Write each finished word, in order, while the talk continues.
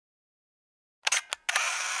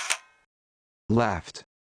left,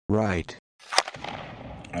 right.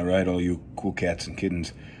 All right, all you cool cats and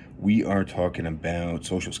kittens. We are talking about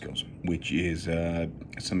social skills, which is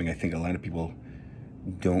something I think a lot of people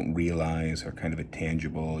don't realize are kind of a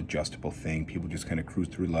tangible, adjustable thing. People just kind of cruise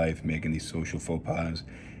through life making these social faux pas.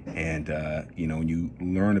 And, when you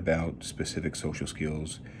learn about specific social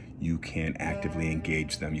skills, you can actively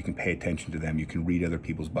engage them. You can pay attention to them. You can read other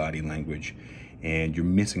people's body language. And you're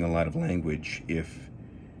missing a lot of language if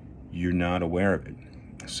you're not aware of it.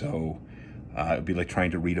 So it'd be like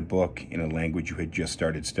trying to read a book in a language you had just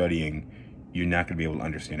started studying. You're not going to be able to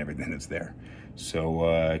understand everything that's there.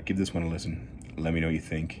 So give this one a listen. Let me know what you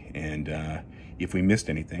think. And if we missed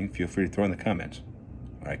anything, feel free to throw in the comments.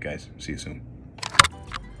 All right, guys. See you soon.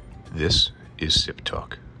 This is Sip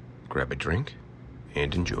Talk. Grab a drink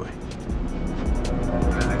and enjoy.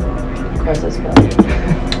 Of course, it's good.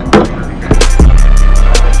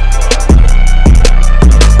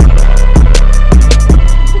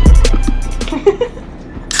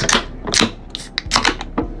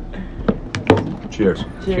 Cheers.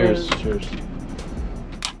 Cheers. Cheers.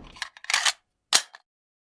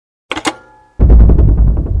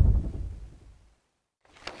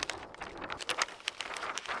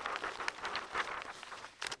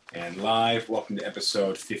 And live, welcome to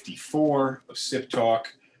episode 54 of Sip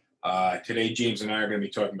Talk. Today, James and I are going to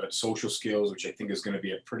be talking about social skills, which I think is going to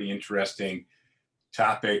be a pretty interesting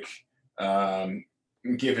topic, given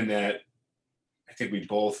that I think we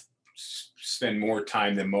both spend more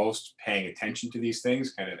time than most paying attention to these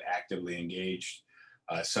things, kind of actively engaged.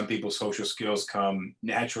 Some people's social skills come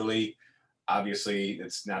naturally. Obviously,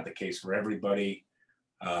 that's not the case for everybody.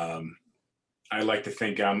 I like to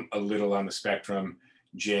think I'm a little on the spectrum.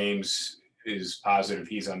 James is positive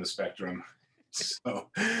he's on the spectrum. So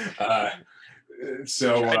I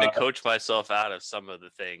tried to coach myself out of some of the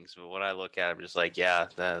things, but when I look at it, I'm just like, yeah,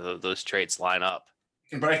 those traits line up.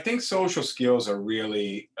 But I think social skills are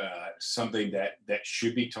really something that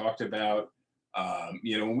should be talked about.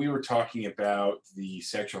 When we were talking about the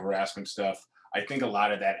sexual harassment stuff, I think a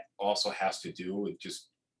lot of that also has to do with just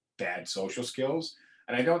bad social skills.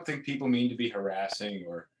 And I don't think people mean to be harassing,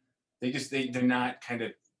 or they're not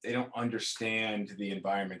they don't understand the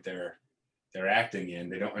environment they're acting in.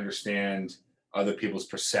 They don't understand other people's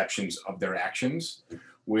perceptions of their actions,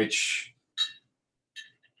 which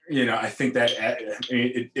I think that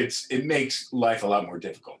it makes life a lot more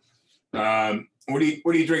difficult. What are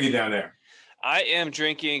you drinking down there? I am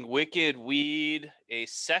drinking Wicked Weed, a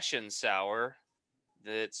session sour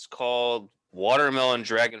that's called Watermelon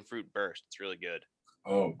Dragon Fruit Burst. It's really good.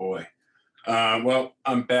 Oh boy. Well,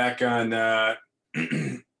 I'm back on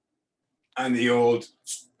on the old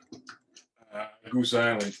Goose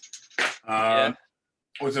Island. Yeah.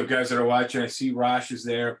 What's up, guys that are watching? I see Rosh is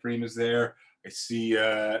there, Prima's there. I see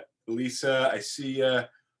Lisa. I see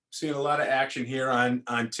seeing a lot of action here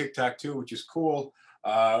on TikTok too, which is cool.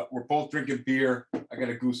 We're both drinking beer. I got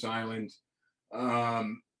a Goose Island.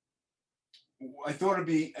 I thought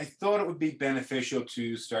it would be beneficial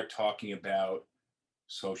to start talking about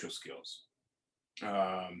social skills.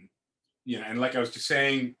 And like I was just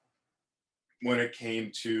saying, when it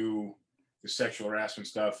came to the sexual harassment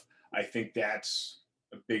stuff, I think that's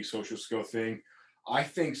a big social skill thing. I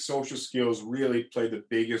think social skills really play the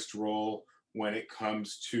biggest role when it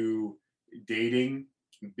comes to dating,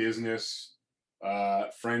 business,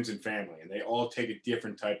 friends, and family. And they all take a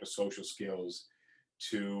different type of social skills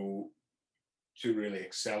to really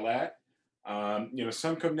excel at.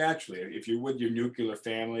 Some come naturally. If you're with your nuclear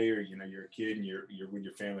family, or you're a kid and you're with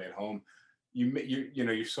your family at home,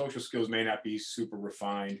 your social skills may not be super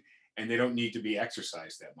refined, and they don't need to be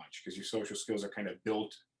exercised that much because your social skills are kind of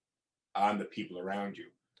built on the people around you.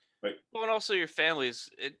 But Well, and also your family's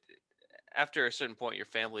after a certain point, your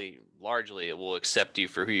family largely it will accept you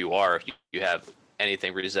for who you are if you have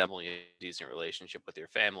anything resembling a decent relationship with your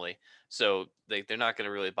family. So they're not going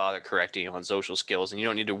to really bother correcting you on social skills, and you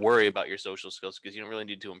don't need to worry about your social skills because you don't really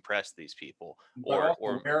need to impress these people. Or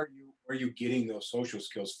where are you getting those social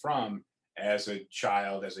skills from as a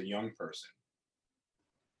child, as a young person?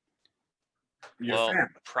 Your family.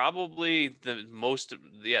 Probably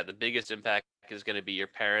the biggest impact is going to be your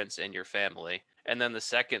parents and your family, and then the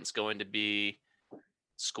second's going to be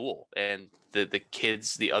school and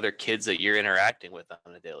the other kids that you're interacting with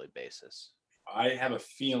on a daily basis. I have a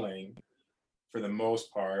feeling, for the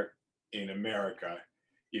most part, in America,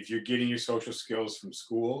 if you're getting your social skills from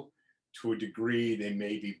school, to a degree, they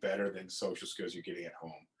may be better than social skills you're getting at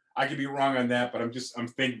home. I could be wrong on that, but I'm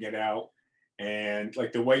thinking it out. And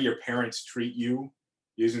like the way your parents treat you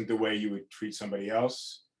isn't the way you would treat somebody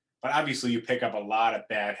else. But obviously, you pick up a lot of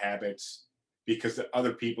bad habits because the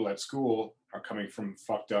other people at school are coming from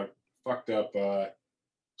fucked up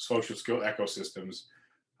social skill ecosystems.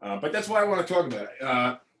 But that's why I want to talk about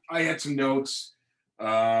it. I had some notes.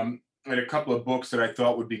 I had a couple of books that I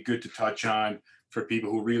thought would be good to touch on for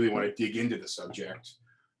people who really want to dig into the subject.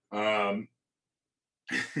 Um,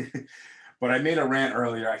 but I made a rant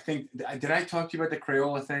earlier. I think did I talk to you about the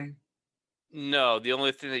Crayola thing? No, the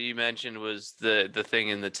only thing that you mentioned was the thing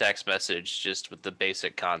in the text message, just with the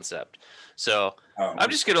basic concept. So Oh, I'm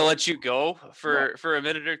just gonna let you go for a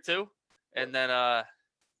minute or two, and then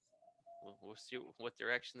we'll see what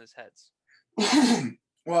direction this heads.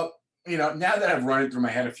 well, now that I've run it through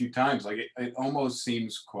my head a few times, like it almost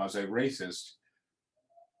seems quasi racist.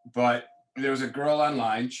 But there was a girl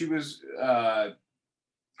online. She was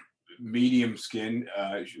medium skin,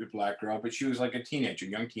 she was a black girl, but she was like a teenager,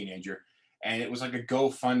 young teenager, and it was like a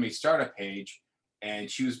GoFundMe startup page, and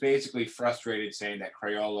she was basically frustrated, saying that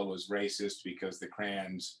Crayola was racist because the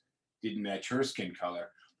crayons didn't match her skin color.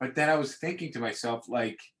 But then I was thinking to myself,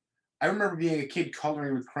 like, I remember being a kid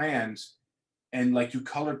coloring with crayons, and like you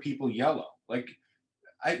color people yellow. Like,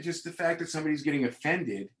 I just the fact that somebody's getting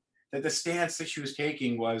offended, that the stance that she was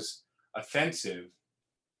taking was offensive,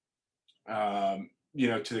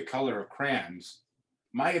 to the color of crayons.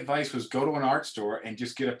 My advice was go to an art store and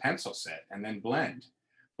just get a pencil set and then blend.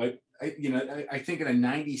 But I think in a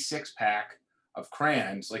 96 pack of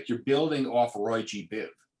crayons, like you're building off Roy G. Biv,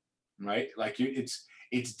 right? Like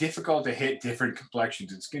it's difficult to hit different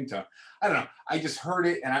complexions and skin tone. I don't know. I just heard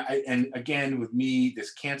it, and again with me,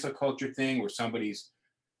 this cancel culture thing where somebody's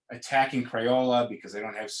attacking Crayola because they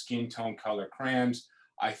don't have skin tone color crayons,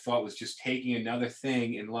 I thought was just taking another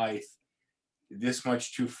thing in life this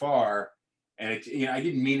much too far. And I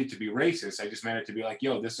didn't mean it to be racist. I just meant it to be like,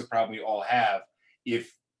 yo, this is a problem we all have.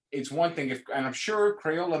 If it's one thing, and I'm sure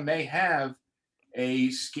Crayola may have a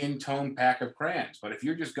skin tone pack of crayons, but if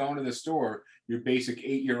you're just going to the store, your basic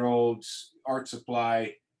 8-year-old's art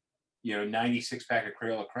supply, 96 pack of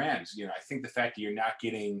Crayola crayons, I think the fact that you're not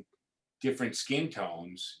getting different skin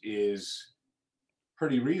tones is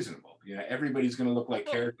pretty reasonable. Everybody's going to look like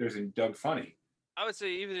characters in Doug Funny. I would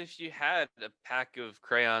say even if you had a pack of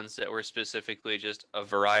crayons that were specifically just a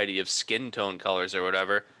variety of skin tone colors or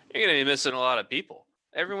whatever, you're going to be missing a lot of people.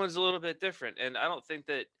 Everyone's a little bit different. And I don't think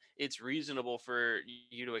that it's reasonable for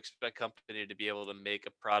you to expect company to be able to make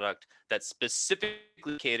a product that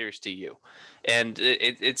specifically caters to you. And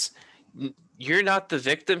it's you're not the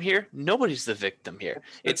victim here. Nobody's the victim here.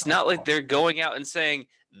 It's not like they're going out and saying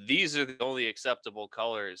these are the only acceptable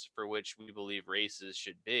colors for which we believe races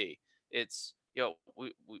should be. It's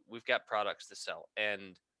we've got products to sell,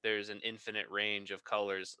 and there's an infinite range of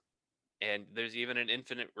colors, and there's even an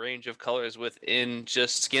infinite range of colors within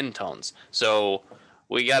just skin tones. So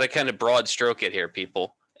we got to kind of broad stroke it here,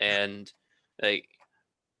 people. And like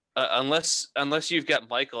unless you've got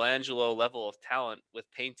Michelangelo level of talent with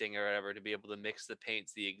painting or whatever to be able to mix the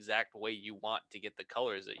paints the exact way you want to get the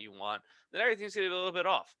colors that you want, then everything's gonna be a little bit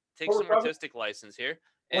off. Take some artistic license here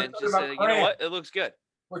and just say, you know what, it looks good.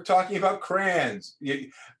 We're talking about crayons.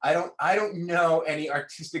 I don't know any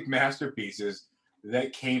artistic masterpieces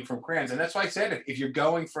that came from crayons, and that's why I said if you're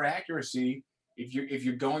going for accuracy, if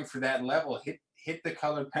you're going for that level, hit the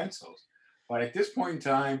colored pencils. But at this point in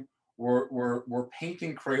time, we're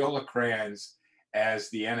painting Crayola crayons as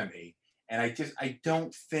the enemy, and I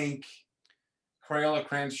don't think Crayola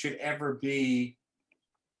crayons should ever be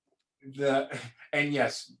and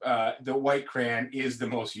yes, the white crayon is the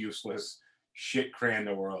most useless shit crayon in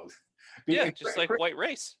the world. Just like white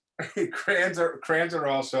race. crayons are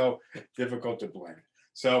also difficult to blend.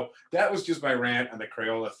 So that was just my rant on the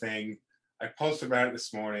Crayola thing. I posted about it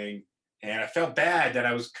this morning, and I felt bad that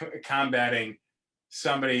I was combating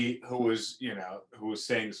somebody who was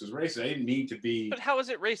saying this was racist. I didn't mean to be. But how is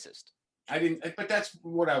it racist? I didn't. But that's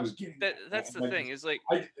what I was getting. That's the thing. Is like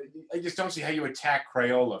I just don't see how you attack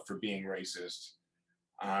Crayola for being racist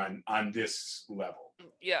on this level.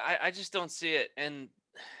 Yeah, I just don't see it, and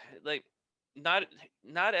like not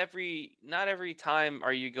every time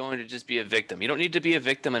are you going to just be a victim. You don't need to be a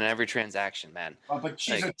victim in every transaction, man. But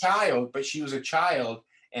she's a child. But she was a child,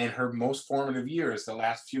 and her most formative years, the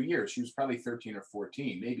last few years, she was probably 13 or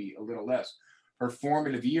 14, maybe a little less. Her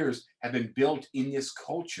formative years have been built in this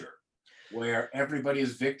culture where everybody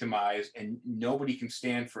is victimized and nobody can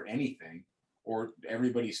stand for anything, or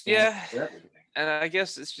everybody stands for everything. And I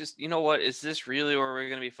guess it's just, is this really where we're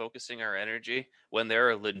going to be focusing our energy when there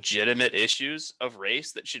are legitimate issues of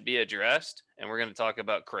race that should be addressed? And we're going to talk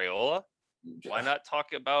about Crayola? Why not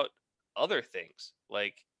talk about other things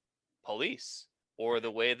like police or the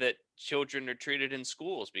way that children are treated in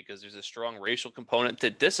schools, because there's a strong racial component to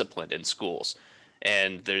discipline in schools?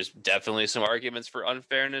 And there's definitely some arguments for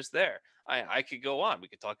unfairness there. I could go on. We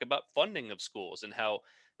could talk about funding of schools and how,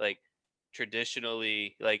 like,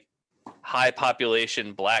 traditionally, like, high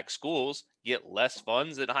population black schools get less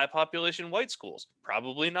funds than high population white schools.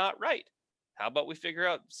 Probably not right. How about we figure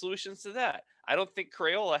out solutions to that? I don't think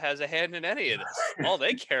Crayola has a hand in any of this. All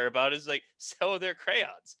they care about is, like, sell their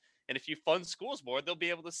crayons. And if you fund schools more, they'll be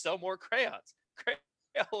able to sell more crayons.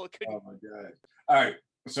 Crayola could. Oh my god! All right,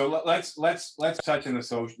 so let's touch on the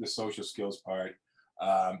social skills part,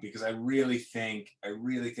 because I really think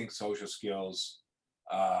social skills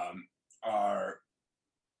are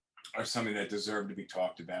something that deserve to be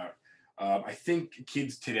talked about. I think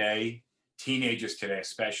kids today, teenagers today,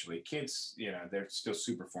 especially kids, they're still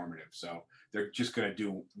super formative, so they're just gonna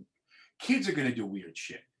do. Kids are gonna do weird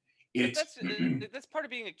shit. That's part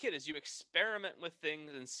of being a kid, is you experiment with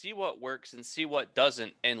things and see what works and see what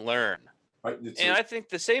doesn't and learn. And I think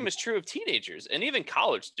the same is true of teenagers and even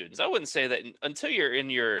college students. I wouldn't say that until you're in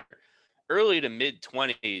your early to mid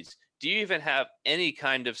 20s, do you even have any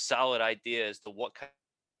kind of solid idea as to what kind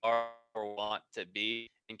of are or want to be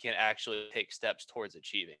and can actually take steps towards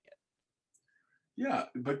achieving it. Yeah,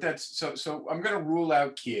 but that's so I'm going to rule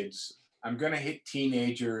out kids. I'm going to hit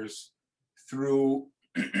teenagers through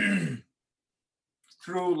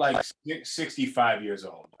through like 65 years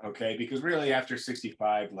old, okay? Because really after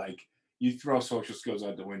 65, like, you throw social skills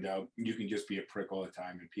out the window, you can just be a prick all the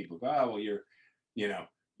time and people go, "Oh, well,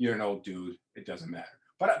 you're an old dude. It doesn't matter."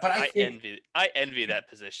 But I envy that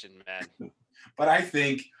position, man. But I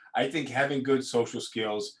think having good social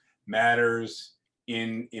skills matters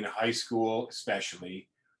in high school, especially.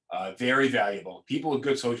 Very valuable. People with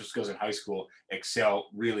good social skills in high school excel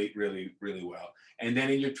really, really, really well. And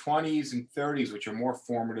then in your 20s and 30s, which are more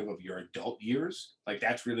formative of your adult years, like,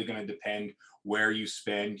 that's really going to depend where you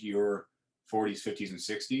spend your 40s, 50s, and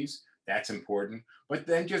 60s. That's important. But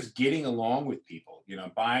then just getting along with people,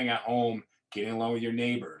 buying a home, getting along with your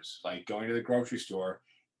neighbors, like going to the grocery store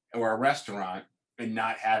or a restaurant and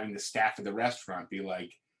not having the staff of the restaurant be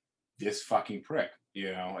like, "This fucking prick."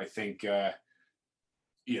 I think,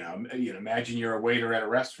 imagine you're a waiter at a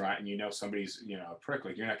restaurant and somebody's, a prick,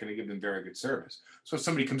 like, you're not going to give them very good service. So if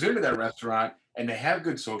somebody comes into that restaurant and they have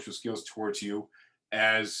good social skills towards you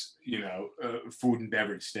as, food and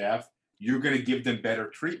beverage staff, you're going to give them better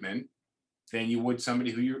treatment than you would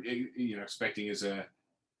somebody who you're expecting is a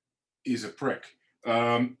prick.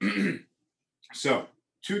 So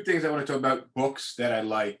 2 things I want to talk about: books that I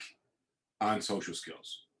like on social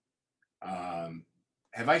skills.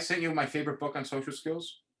 Have I sent you my favorite book on social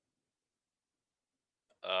skills?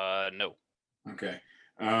 No. Okay.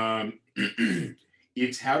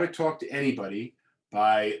 It's How to Talk to Anybody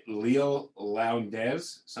by Leo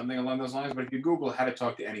Lowndes, something along those lines. But if you Google How to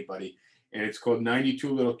Talk to Anybody, and it's called 92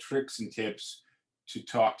 Little Tricks and Tips to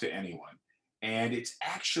Talk to Anyone. And it's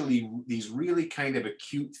actually these really kind of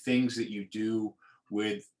acute things that you do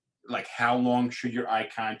with, like, how long should your eye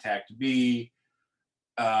contact be?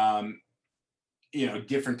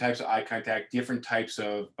 Different types of eye contact, different types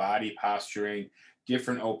of body posturing,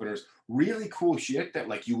 different openers, really cool shit that,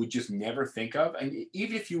 like, you would just never think of. And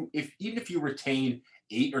even if you retain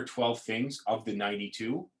 8 or 12 things of the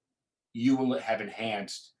 92, you will have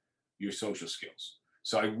enhanced your social skills.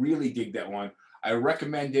 So I really dig that one. I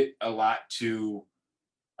recommend it a lot to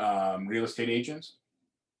real estate agents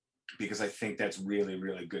because I think that's really,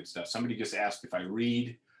 really good stuff. Somebody just asked if I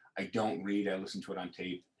read. I don't read. I listen to it on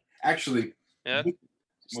tape. Actually, yeah,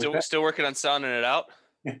 still working on sounding it out.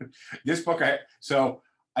 This book, I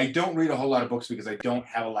don't read a whole lot of books because I don't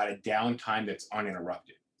have a lot of downtime that's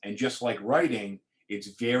uninterrupted. And just like writing, it's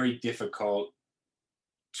very difficult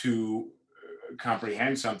to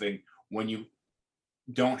comprehend something when you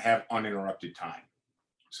don't have uninterrupted time.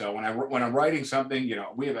 So when I'm writing something,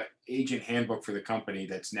 we have an agent handbook for the company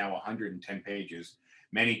that's now 110 pages,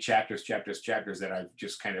 many chapters that I've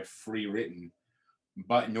just kind of free written.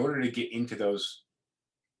 But in order to get into those,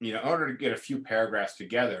 in order to get a few paragraphs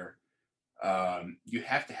together, you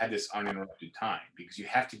have to have this uninterrupted time because you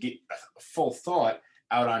have to get a full thought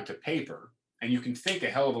out onto paper, and you can think a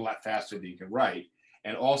hell of a lot faster than you can write.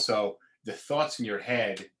 And also, the thoughts in your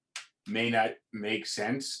head may not make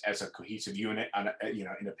sense as a cohesive unit on in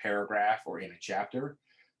a paragraph or in a chapter.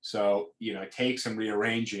 So, it takes some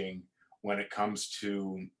rearranging when it comes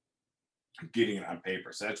to getting it on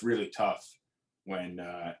paper. So that's really tough when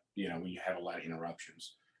you have a lot of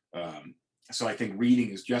interruptions. So I think reading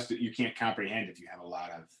is just that you can't comprehend if you have a lot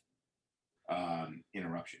of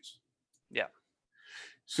interruptions. Yeah.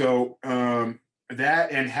 So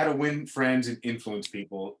that and How to Win Friends and Influence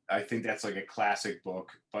People, I think that's like a classic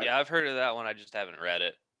book. But yeah, I've heard of that one. I just haven't read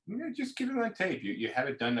it. Just get it on tape. You have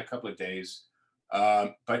it done in a couple of days.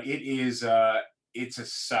 But it's a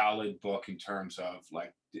solid book in terms of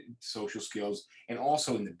like social skills and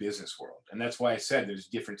also in the business world. And that's why I said there's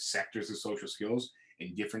different sectors of social skills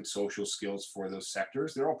and different social skills for those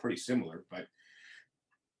sectors. They're all pretty similar, but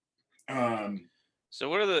um, So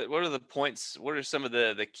what are the points? What are some of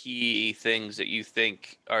the key things that you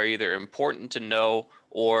think are either important to know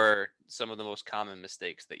or some of the most common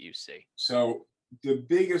mistakes that you see? so the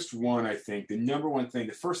biggest one, I think, the number one thing,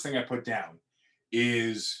 the first thing I put down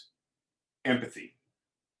is empathy.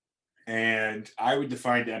 And I would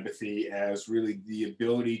define empathy as really the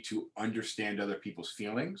ability to understand other people's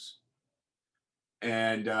feelings.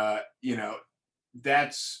 And,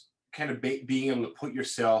 that's kind of being able to put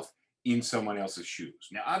yourself in someone else's shoes.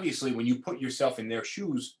 Now, obviously, when you put yourself in their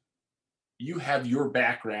shoes, you have your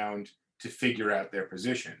background to figure out their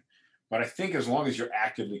position. But I think as long as you're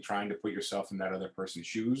actively trying to put yourself in that other person's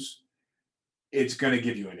shoes, it's going to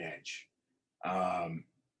give you an edge. Um,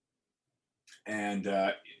 and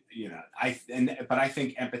but I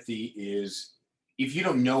think empathy is, if you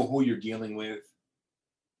don't know who you're dealing with,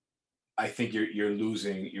 I think you're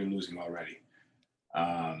losing already.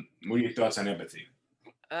 What are your thoughts on empathy?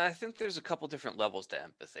 I think there's a couple different levels to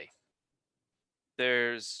empathy.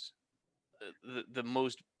 There's the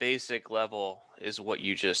most basic level is what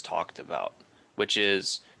you just talked about, which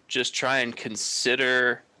is just try and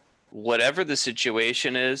consider whatever the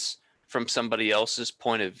situation is from somebody else's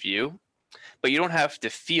point of view, but you don't have to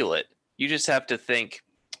feel it. You just have to think,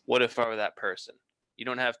 what if I were that person? You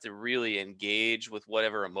don't have to really engage with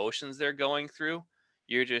whatever emotions they're going through.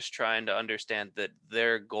 You're just trying to understand that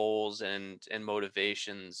their goals and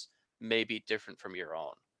motivations may be different from your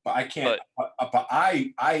own. But I can't. But But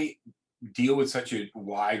I deal with such a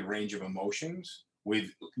wide range of emotions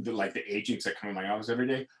with the agents that come in my office every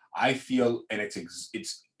day. I feel, and it's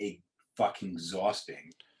a fucking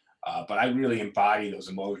exhausting. But I really embody those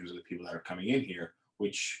emotions of the people that are coming in here,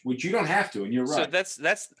 which you don't have to, and you're so right.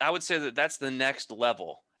 that's I would say that that's the next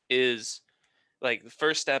level is like the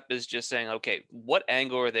first step is just saying, okay, what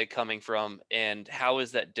angle are they coming from and how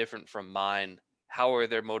is that different from mine? How are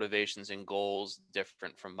their motivations and goals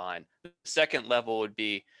different from mine? The second level would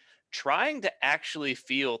be trying to actually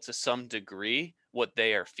feel to some degree what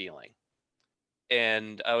they are feeling.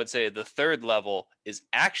 And I would say the third level is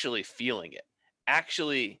actually feeling it.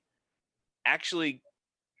 Actually,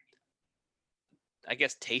 I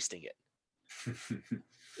guess tasting it.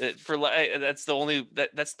 That's the only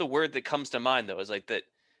that's the word that comes to mind though, is like that,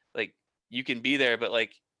 like you can be there, but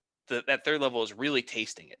like that third level is really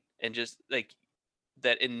tasting it and just like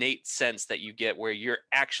that innate sense that you get where you're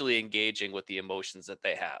actually engaging with the emotions that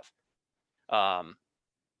they have.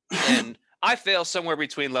 And I fail somewhere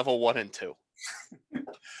between level 1 and 2.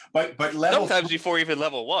 But level Sometimes before even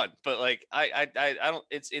level 1, but like I don't,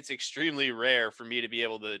 it's extremely rare for me to be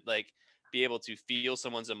able to like be able to feel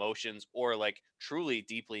someone's emotions or like truly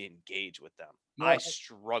deeply engage with them. I no,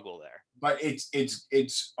 struggle there. but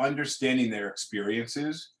it's understanding their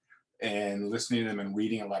experiences and listening to them and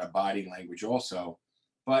reading a lot of body language also.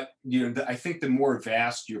 But I think the more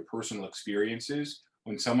vast your personal experiences,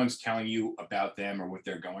 when someone's telling you about them or what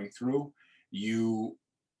they're going through, you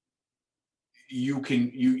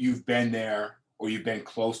you've been there or you've been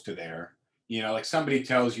close to there. Like somebody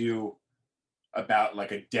tells you about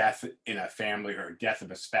like a death in a family or a death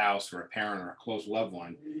of a spouse or a parent or a close loved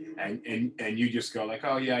one, and you just go like,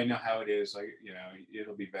 oh yeah, I know how it is, like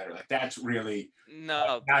it'll be better. Like that's really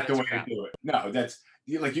No, not the that's way to crap. do it. No,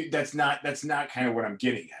 that's not kind of what I'm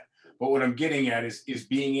getting at. But what I'm getting at is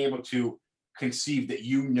being able to conceive that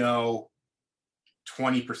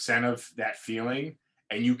 20% of that feeling,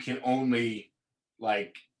 and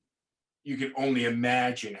like you can only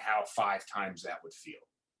imagine how 5 times that would feel.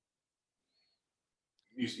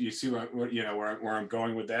 You see where I'm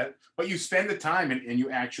going with that. But you spend the time, and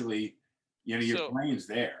you actually, your So brain's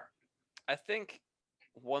there. I think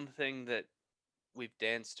one thing that we've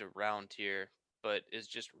danced around here, but is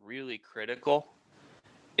just really critical,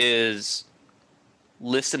 is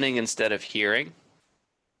listening instead of hearing.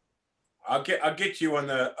 I'll get you on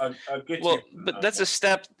the I'll get you. Well, but that's a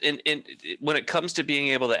step in when it comes to being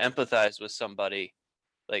able to empathize with somebody,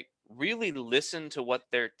 like really listen to what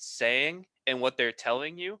they're saying and what they're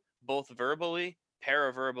telling you, both verbally,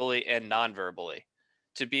 paraverbally, and non-verbally,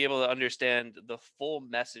 to be able to understand the full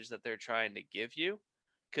message that they're trying to give you.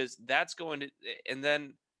 Because that's going to, and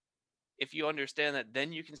then if you understand that,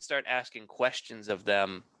 then you can start asking questions of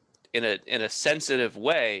them in a sensitive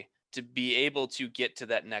way to be able to get to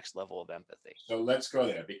that next level of empathy. So let's go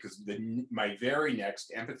there, because my very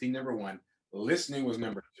next empathy number one, listening was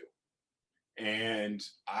number two. And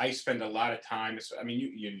I spend a lot of time. I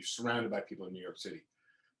mean, you're surrounded by people in New York City.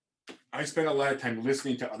 I spend a lot of time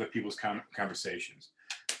listening to other people's conversations.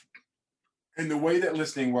 And the way that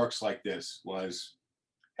listening works like this was,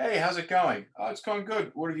 hey, how's it going? Oh, it's going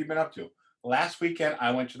good. What have you been up to? Last weekend,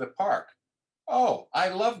 I went to the park. Oh, I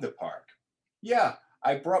love the park. Yeah,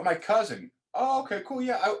 I brought my cousin. Oh, okay, cool.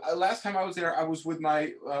 Yeah, last time I was there, I was with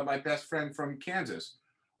my best friend from Kansas.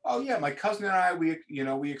 Oh yeah, my cousin and I,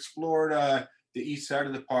 we explored the east side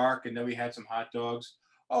of the park, and then we had some hot dogs.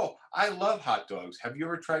 Oh, I love hot dogs. Have you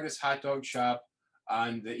ever tried this hot dog shop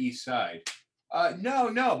on the east side? No,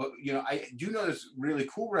 no, but I do know this really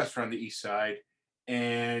cool restaurant on the east side,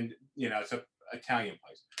 and it's a Italian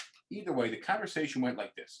place. Either way, the conversation went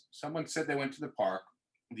like this. Someone said they went to the park.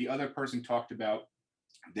 The other person talked about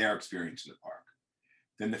their experience in the park.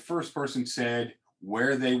 Then the first person said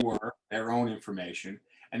where they were, their own information,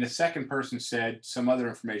 and the second person said some other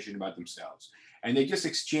information about themselves. And they just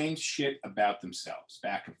exchanged shit about themselves,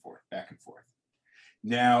 back and forth, back and forth.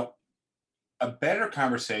 Now, a better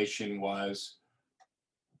conversation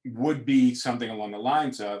would be something along the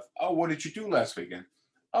lines of, oh, what did you do last weekend?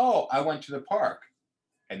 Oh, I went to the park.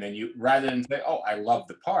 And then you, rather than say, oh, I love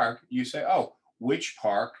the park, you say, oh, which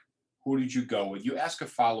park? Who did you go with? You ask a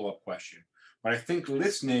follow-up question. But I think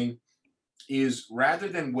listening is, rather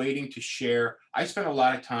than waiting to share, I spend a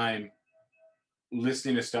lot of time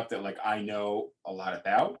listening to stuff that like I know a lot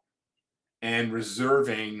about and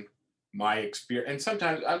reserving my experience. And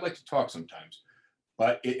sometimes I like to talk sometimes,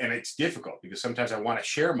 and it's difficult because sometimes I want to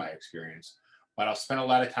share my experience, but I'll spend a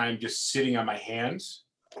lot of time just sitting on my hands,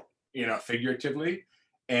 figuratively,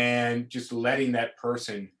 and just letting that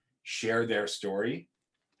person share their story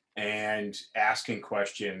and asking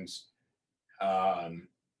questions.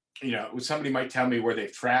 Somebody might tell me where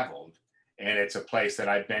they've traveled and it's a place that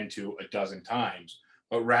I've been to a dozen times,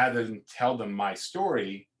 but rather than tell them my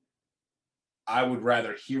story, I would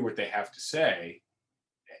rather hear what they have to say,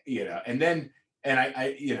 and then,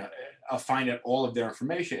 I'll find out all of their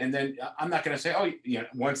information. And then I'm not going to say, oh,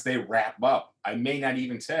 once they wrap up, I may not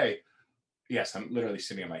even say, yes, I'm literally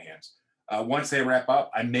sitting on my hands. Once they wrap up,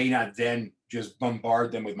 I may not then just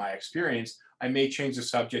bombard them with my experience. I may change the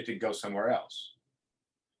subject and go somewhere else.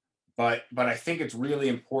 But I think it's really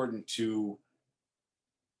important to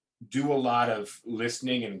do a lot of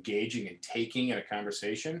listening and engaging and taking in a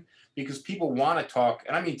conversation, because people want to talk,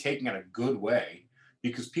 and I mean taking in a good way,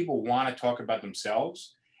 because people want to talk about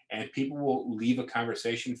themselves, and people will leave a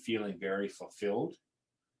conversation feeling very fulfilled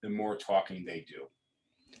the more talking they do.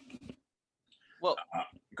 Well,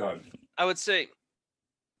 go ahead. I would say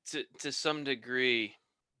to some degree,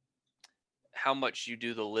 how much you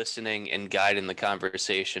do the listening and guiding the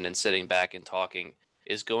conversation and sitting back and talking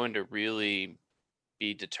is going to really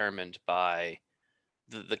be determined by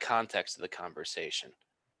the context of the conversation.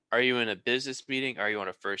 Are you in a business meeting? Are you on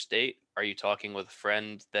a first date? Are you talking with a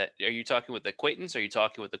friend? Are you talking with an acquaintance? Are you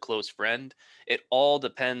talking with a close friend? It all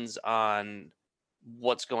depends on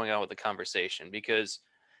what's going on with the conversation, because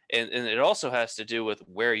and it also has to do with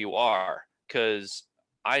where you are, because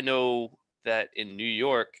I know that in New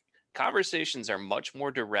York, conversations are much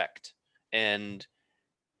more direct, and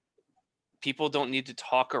people don't need to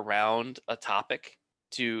talk around a topic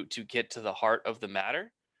to get to the heart of the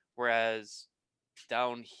matter. Whereas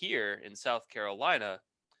down here in South Carolina,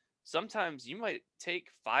 sometimes you might take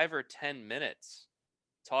 5 or 10 minutes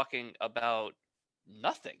talking about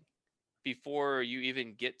nothing before you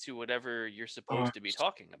even get to whatever you're supposed to be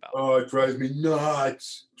talking about. Oh, it drives me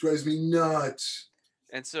nuts.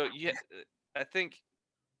 And so, I think,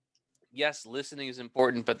 yes, listening is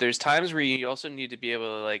important, but there's times where you also need to be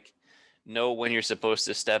able to know when you're supposed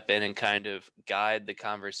to step in and kind of guide the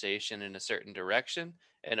conversation in a certain direction.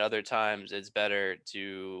 And other times it's better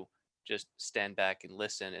to just stand back and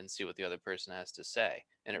listen and see what the other person has to say.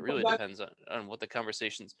 And it really depends on what the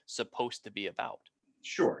conversation's supposed to be about.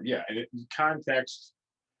 Sure, yeah, and context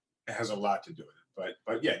has a lot to do with it.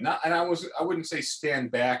 But yeah, not, and I wouldn't say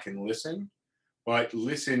stand back and listen, but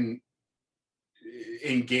listen,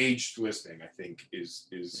 engaged listening, I think is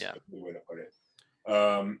the way to put it.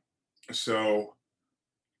 Hold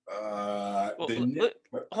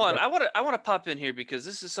on, I want to pop in here because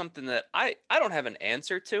this is something that I don't have an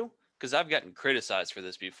answer to, because I've gotten criticized for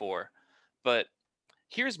this before. But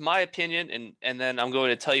here's my opinion, and then I'm going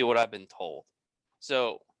to tell you what I've been told.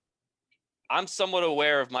 So I'm somewhat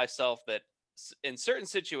aware of myself that in certain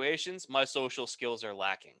situations, my social skills are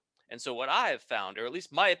lacking. And so what I have found, or at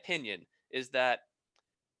least my opinion, is that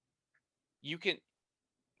you can,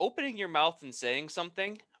 opening your mouth and saying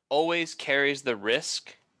something always carries the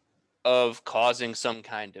risk of causing some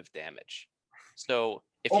kind of damage. So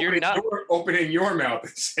if you're not, opening your mouth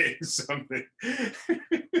and saying something.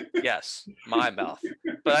 yes, my mouth.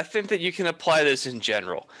 But I think that you can apply this in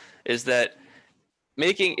general, is that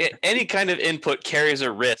making it, any kind of input carries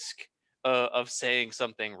a risk of saying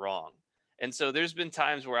something wrong. And so there's been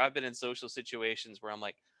times where I've been in social situations where I'm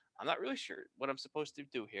like, I'm not really sure what I'm supposed to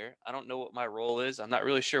do here. I don't know what my role is. I'm not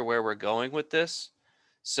really sure where we're going with this.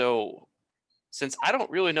 So since I don't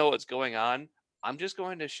really know what's going on, I'm just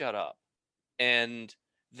going to shut up. And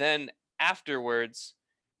then afterwards,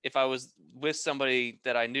 if I was with somebody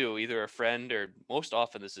that I knew, either a friend or most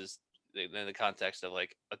often this is in the context of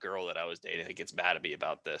like a girl that I was dating that gets mad at me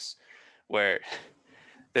about this, where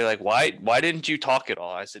they're like, why didn't you talk at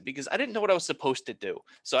all? I said, because I didn't know what I was supposed to do.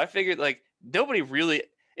 So I figured like nobody really,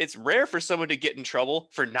 it's rare for someone to get in trouble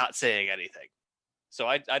for not saying anything. So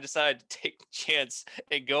I decided to take the chance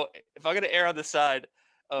and go, if I'm going to err on the side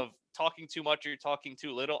of talking too much or talking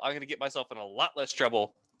too little, I'm going to get myself in a lot less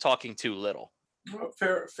trouble talking too little. Well,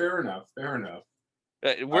 fair enough.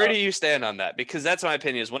 Where do you stand on that? Because that's my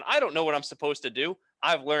opinion, is when I don't know what I'm supposed to do,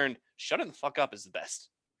 I've learned shutting the fuck up is the best.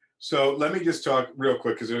 So let me just talk real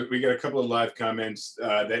quick, because we got a couple of live comments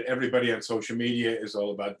that everybody on social media is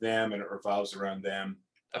all about them and it revolves around them.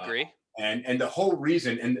 Agree. And the whole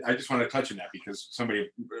reason, and I just want to touch on that because somebody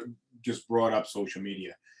just brought up social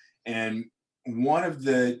media. And one of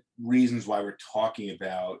the reasons why we're talking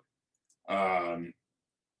about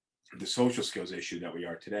the social skills issue that we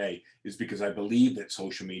are today is because I believe that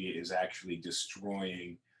social media is actually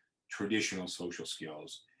destroying traditional social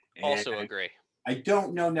skills. And Also agree. I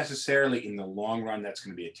don't know necessarily in the long run that's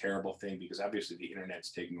going to be a terrible thing, because obviously the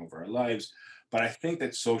internet's taking over our lives. But I think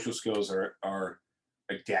that social skills are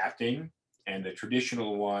adapting, and the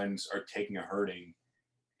traditional ones are taking a hurting,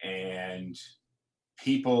 and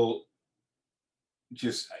people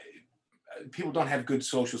don't have good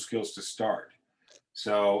social skills to start.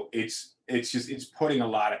 So it's putting a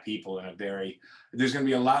lot of people in there's going to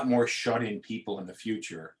be a lot more shut-in people in the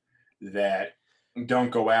future that don't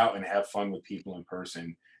go out and have fun with people in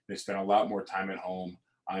person. They spend a lot more time at home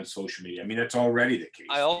on social media. I mean, that's already the case.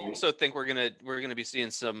 I also think we're gonna be seeing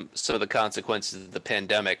some of the consequences of the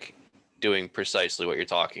pandemic doing precisely what you're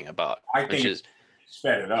talking about. I think it's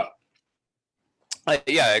sped it up.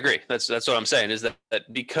 Yeah, I agree. That's what I'm saying, is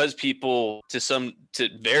that because people to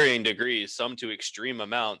varying degrees, some to extreme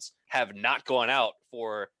amounts, have not gone out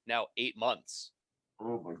for now 8 months.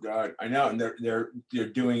 Oh my God, I know, and they're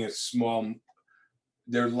doing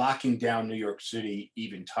they're locking down New York City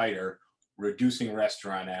even tighter, reducing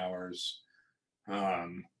restaurant hours,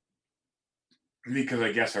 because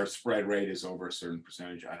I guess our spread rate is over a certain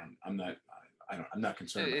percentage. I'm not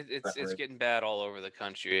concerned. It's getting bad all over the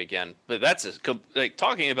country again. But that's like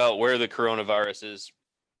talking about where the coronavirus is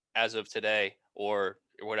as of today or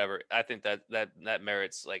whatever. I think that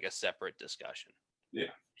merits like a separate discussion. Yeah,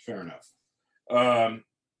 fair enough.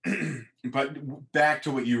 But back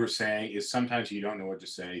to what you were saying is sometimes you don't know what to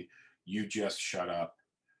say. You just shut up.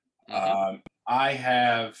 Mm-hmm.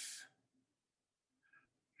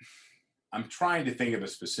 I'm trying to think of a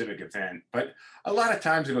specific event, but a lot of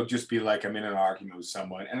times it'll just be like I'm in an argument with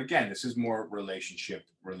someone. And again, this is more relationship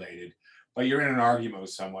related, but you're in an argument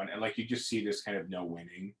with someone and like you just see this kind of no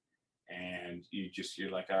winning, and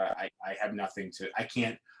you're like, I have nothing to, I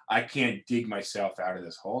can't dig myself out of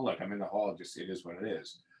this hole. Like I'm in the hole, it is what it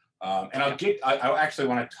is. And I actually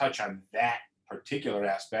want to touch on that particular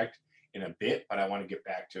aspect in a bit, but I want to get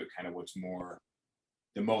back to kind of what's more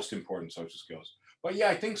the most important social skills. But yeah,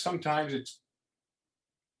 I think sometimes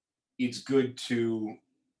it's good to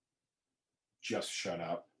just shut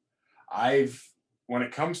up. When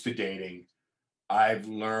it comes to dating, I've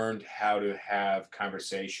learned how to have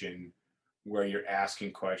conversation where you're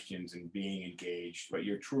asking questions and being engaged, but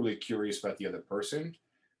you're truly curious about the other person.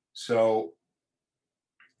 So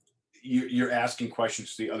you're asking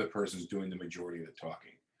questions to the other person's doing the majority of the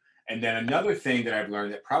talking. And then another thing that I've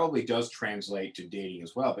learned that probably does translate to dating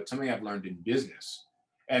as well, but something I've learned in business,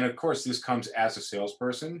 and of course this comes as a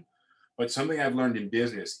salesperson, but something I've learned in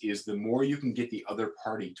business is the more you can get the other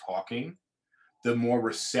party talking, the more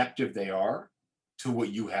receptive they are to what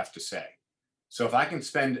you have to say. So if I can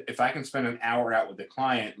spend an hour out with the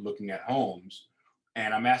client looking at homes,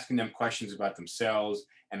 and I'm asking them questions about themselves,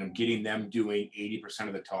 and I'm getting them doing 80%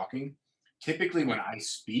 of the talking, typically when I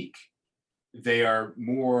speak, they are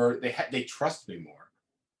more, they trust me more,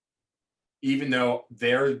 even though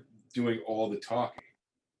they're doing all the talking.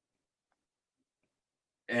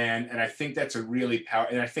 And I think that's a really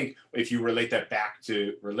powerful, and I think if you relate that back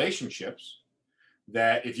to relationships,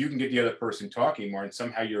 that if you can get the other person talking more and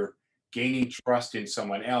somehow you're gaining trust in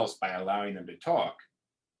someone else by allowing them to talk,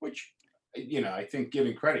 which I think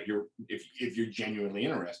giving credit, if you're genuinely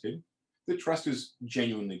interested, the trust is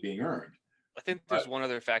genuinely being earned, I think there's one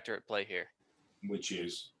other factor at play here. which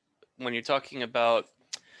is When you're talking about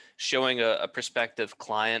showing a prospective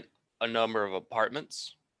client a number of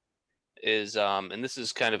apartments, and this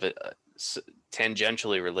is kind of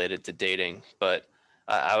tangentially related to dating, but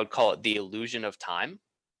I would call it the illusion of time,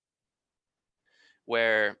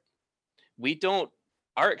 where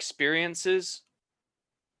our experiences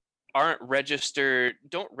don't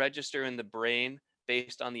register in the brain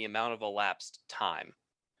based on the amount of elapsed time.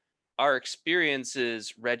 Our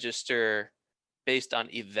experiences register based on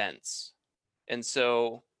events. And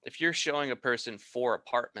so if you're showing a person 4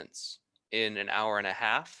 apartments in an hour and a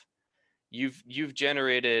half, you've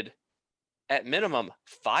generated at minimum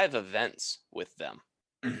 5 events with them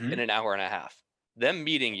in an hour and a half. Them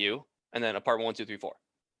meeting you, and then apartment 1, 2, 3, 4.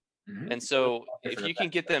 And so if you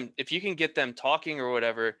can get them talking or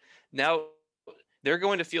whatever, now they're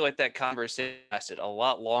going to feel like that conversation lasted a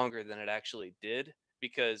lot longer than it actually did,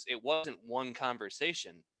 because it wasn't one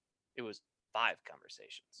conversation, it was 5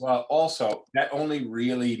 conversations. Well, also that only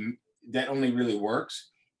really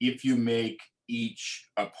works if you make each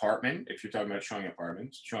apartment, if you're talking about showing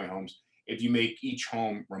homes, if you make each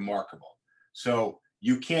home remarkable. So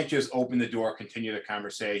you can't just open the door, continue the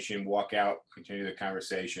conversation, walk out, continue the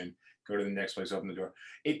conversation, go to the next place, open the door.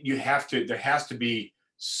 There has to be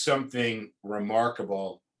something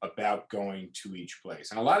remarkable about going to each place.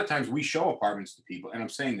 And a lot of times we show apartments to people, and I'm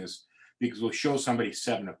saying this because we'll show somebody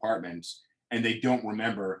 7 apartments and they don't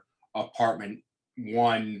remember apartment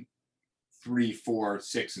 1, 3, 4,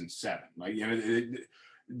 6, and 7. Like,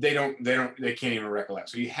 they can't even recollect.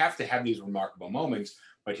 So you have to have these remarkable moments.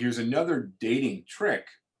 But here's another dating trick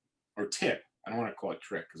or tip. I don't want to call it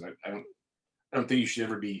trick, because I don't think you should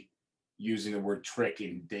ever be using the word trick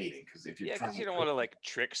in dating, because if you're because you don't want to like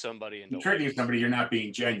trick somebody into tricking somebody, you're not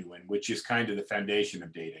being genuine, which is kind of the foundation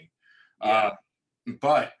of dating. Yeah.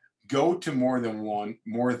 But go to more than one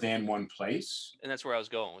place. And that's where I was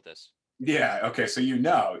going with this. Yeah. Okay. So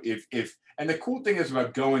if and the cool thing is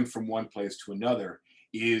about going from one place to another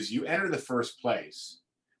is you enter the first place,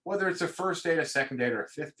 whether it's a first date, a second date, or a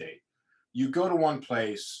 5th date. You go to one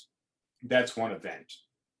place, that's one event.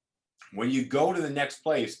 When you go to the next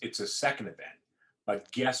place, it's a second event.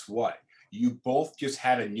 But guess what? You both just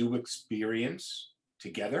had a new experience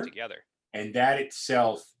together. And that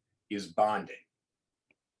itself is bonding.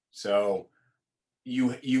 So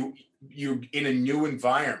you're in a new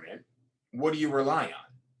environment. What do you rely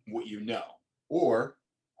on? What you know, or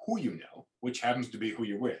who you know, which happens to be who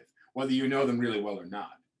you're with, whether you know them really well or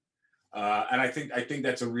not. And I think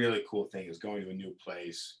that's a really cool thing, is going to a new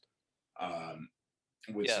place. I've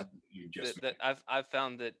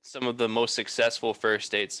found that some of the most successful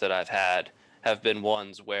first dates that I've had have been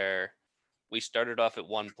ones where we started off at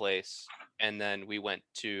one place, and then we went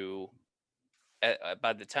to,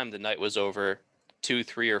 by the time the night was over, 2,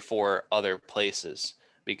 3, or 4 other places,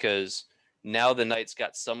 because now the night's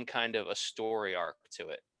got some kind of a story arc to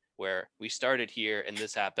it, where we started here and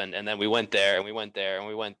this happened, and then we went there and we went there and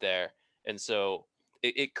we went there. And so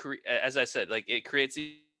as I said, like, it creates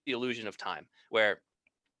the illusion of time, where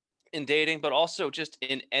in dating, but also just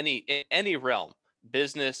in any realm,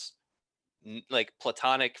 business, like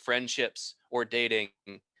platonic friendships or dating,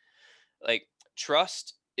 like,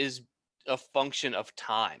 trust is a function of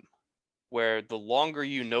time, where the longer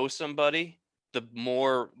you know somebody, the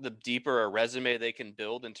deeper a resume they can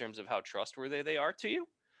build in terms of how trustworthy they are to you.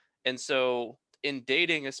 And so in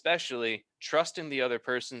dating, especially, trusting the other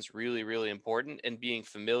person's really, really important, and being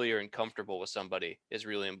familiar and comfortable with somebody is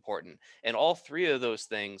really important. And all 3 of those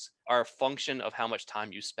things are a function of how much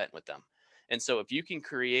time you spent with them. And so if you can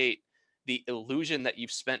create the illusion that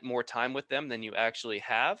you've spent more time with them than you actually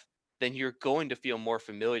have, then you're going to feel more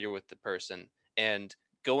familiar with the person, and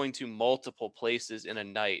going to multiple places in a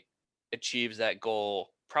night achieves that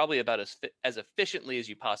goal probably about as efficiently as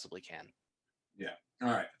you possibly can. Yeah. All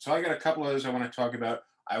right. So I got a couple others I want to talk about.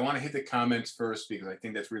 I want to hit the comments first, because I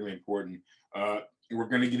think that's really important. We're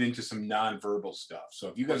going to get into some nonverbal stuff. So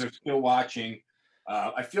if you guys are still watching,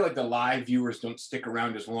 I feel like the live viewers don't stick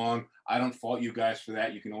around as long. I don't fault you guys for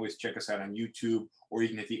that. You can always check us out on YouTube, or you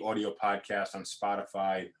can hit the audio podcast on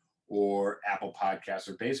Spotify or Apple Podcasts,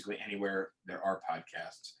 or basically anywhere there are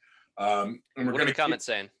podcasts. And what are the comments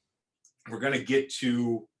saying? We're going to get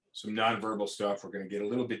to some nonverbal stuff. We're going to get a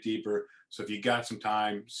little bit deeper. So if you got some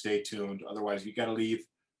time, stay tuned. Otherwise, if you got to leave,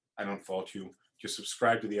 I don't fault you. Just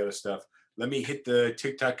subscribe to the other stuff. Let me hit the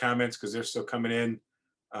TikTok comments, because they're still coming in.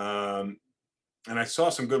 And I saw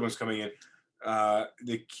some good ones coming in.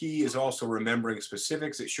 The key is also remembering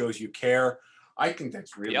specifics. It shows you care. I think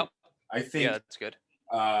that's really, I think Yeah, that's good.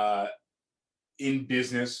 in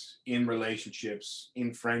business, in relationships,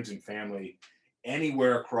 in friends and family,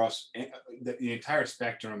 anywhere across the entire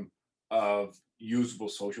spectrum of usable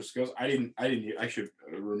social skills. I should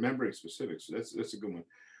remember it specifics. So that's a good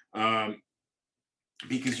one.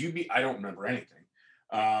 Because I don't remember anything.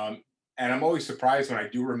 And I'm always surprised when I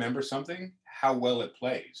do remember something, how well it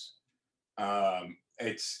plays.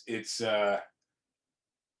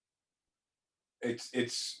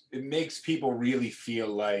 It makes people really feel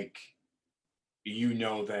like you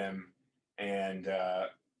know them, and Well,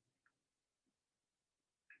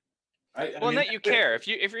 and mean, that you care. If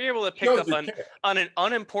you're able to pick shows up the on care. an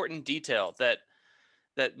unimportant detail that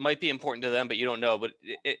might be important to them, but you don't know. But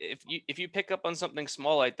if you pick up on something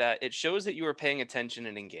small like that, it shows that you were paying attention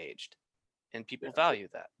and engaged, and people value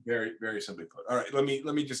that. Very, very simply put. All right, let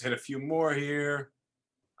me just hit a few more here.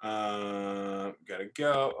 Gotta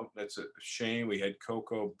go. Oh, that's a shame. We had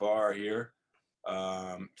Coco Bar here.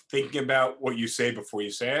 Thinking about what you say before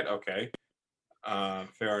you say it. Okay.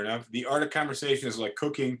 Fair enough. The art of conversation is like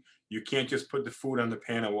cooking. You can't just put the food on the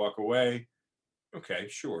pan and walk away. Okay,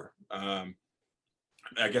 sure. I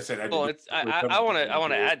guess that had to Well, do it's with I want to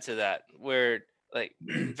something. add to that, where like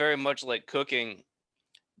very much like cooking,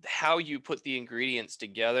 how you put the ingredients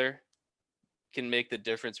together can make the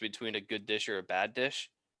difference between a good dish or a bad dish.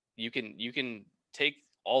 You can take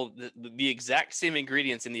all the exact same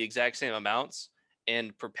ingredients in the exact same amounts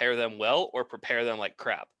and prepare them well, or prepare them like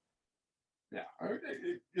crap. Yeah,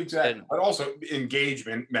 exactly. And But also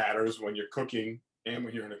engagement matters when you're cooking and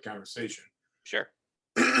when you're in a conversation. sure.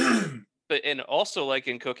 But and also, like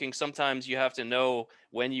in cooking, sometimes you have to know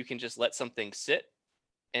when you can just let something sit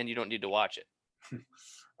and you don't need to watch it.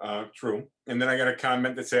 True. And then I got a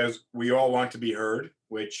comment that says, "We all want to be heard,"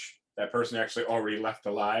 which that person actually already left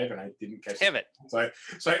alive, and I didn't catch Damn it. I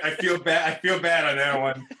feel bad. I feel bad on that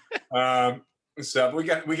one. So we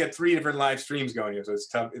got 3 different live streams going here, so it's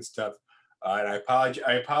tough. It's tough. And I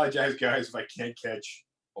apologize, guys, if I can't catch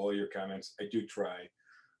all your comments. I do try.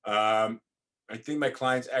 I think my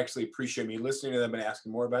clients actually appreciate me listening to them and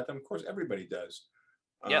asking more about them. Of course, everybody does.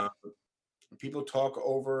 Yep. People talk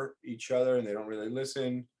over each other and they don't really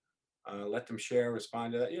listen. Let them share,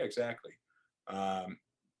 respond to that. Yeah, exactly.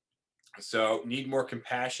 So need more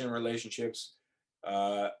compassion in relationships,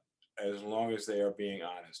 as long as they are being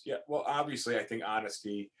honest. Yeah, well, obviously, I think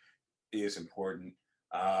honesty is important.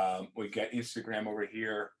 We got Instagram over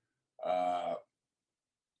here.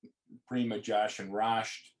 Prima, Josh, and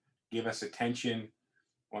Rosh, give us attention.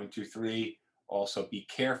 1, 2, 3. Also, be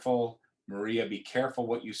careful. Maria, be careful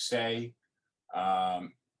what you say.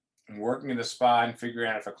 Working in the spa and figuring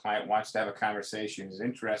out if a client wants to have a conversation is an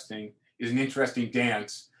interesting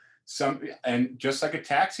dance. And just like a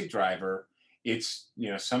taxi driver, it's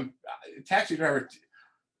some taxi driver.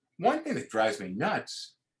 One thing that drives me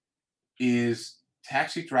nuts is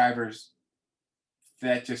taxi drivers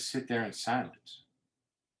that just sit there in silence.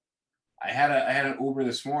 I had an Uber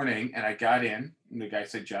this morning and I got in and the guy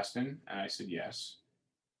said, "Justin," and I said, "Yes."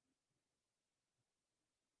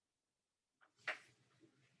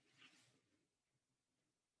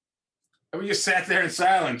 And we just sat there in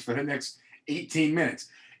silence for the next 18 minutes.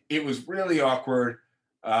 It was really awkward.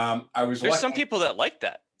 There's some people that like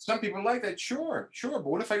that. Some people like that, sure. But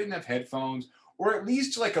what if I didn't have headphones, or at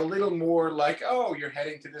least like a little more like, "Oh, you're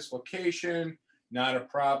heading to this location, not a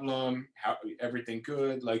problem. How everything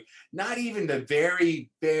good?" Like not even the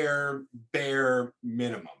very bare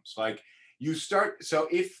minimums. Like you start. So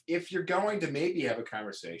if you're going to maybe have a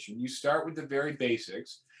conversation, you start with the very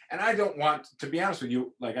basics. And I don't want, to be honest with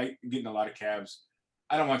you, like I get in a lot of cabs.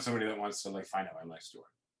 I don't want somebody that wants to like find out my life story.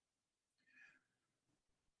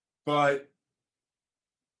 But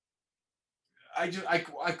I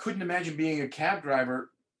couldn't imagine being a cab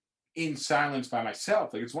driver in silence by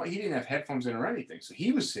myself. Like he didn't have headphones in or anything, so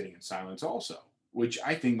he was sitting in silence also, which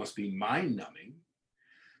I think must be mind numbing.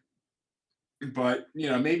 But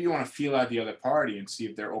maybe you want to feel out the other party and see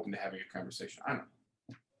if they're open to having a conversation. I don't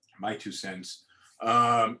know. My 2 cents.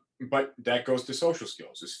 But that goes to social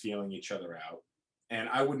skills, is feeling each other out. And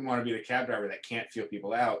I wouldn't want to be the cab driver that can't feel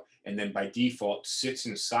people out and then by default sits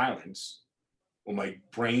in silence. Well, my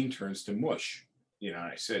brain turns to mush.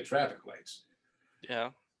 I said traffic lights.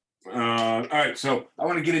 Yeah. All right, so I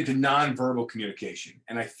want to get into nonverbal communication,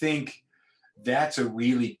 and I think that's a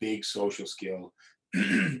really big social skill.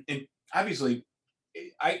 And obviously,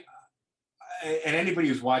 and anybody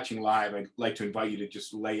who's watching live, I'd like to invite you to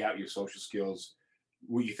just lay out your social skills,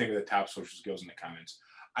 what you think are the top social skills in the comments.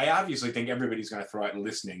 I obviously think everybody's going to throw out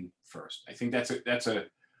listening first. I think that's a good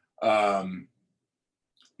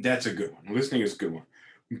one. Listening is a good one,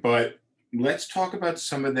 but let's talk about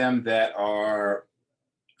some of them that are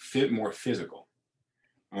more physical.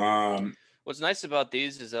 What's nice about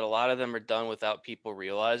these is that a lot of them are done without people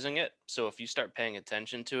realizing it. So if you start paying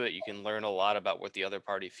attention to it, you can learn a lot about what the other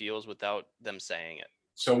party feels without them saying it.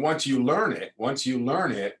 So once you learn it,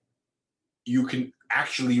 you can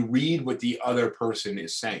actually read what the other person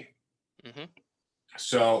is saying. Mm-hmm.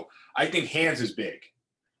 So I think hands is big.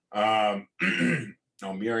 Oh,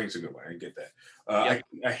 mirroring's a good one. I get that.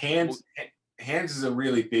 Yep. Hands is a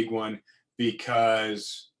really big one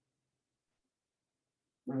because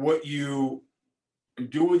what you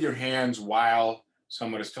do with your hands while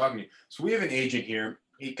someone is talking to you. So we have an agent here.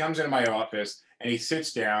 He comes into my office and he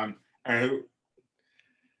sits down and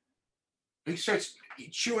he starts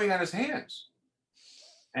chewing on his hands.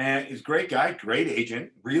 And he's a great guy, great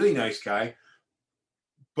agent, really nice guy.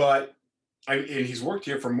 But and he's worked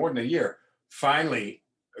here for more than a year. Finally,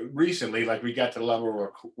 recently, like we got to the level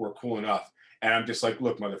where we're cool enough. And I'm just like,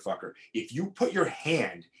 look, motherfucker, if you put your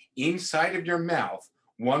hand inside of your mouth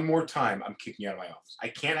one more time, I'm kicking you out of my office. I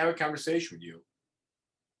can't have a conversation with you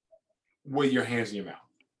with your hands in your mouth.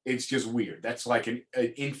 It's just weird. That's like an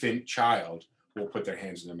infant child will put their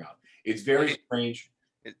hands in their mouth. It's very strange.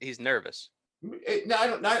 He's nervous.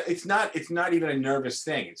 It's not even a nervous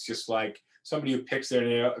thing. It's just like somebody who picks their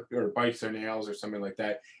nail or bites their nails or something like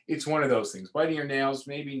that. It's one of those things. Biting your nails,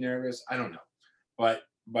 maybe nervous. I don't know. But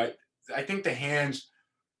I think the hands,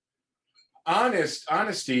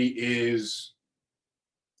 honesty is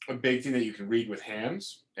a big thing that you can read with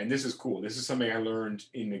hands. And this is cool. This is something I learned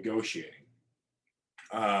in negotiating.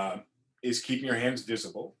 Is keeping your hands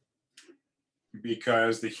visible,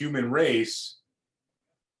 because the human race,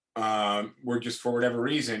 we're just, for whatever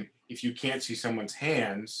reason, if you can't see someone's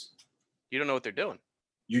hands, you don't know what they're doing.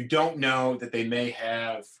 You don't know that they may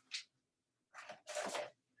have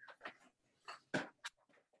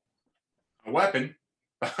a weapon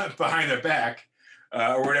behind their back,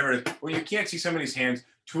 or whatever. When you can't see somebody's hands,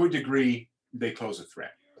 to a degree, they pose a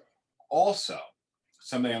threat. Also,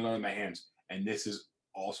 something I learned with my hands, and this is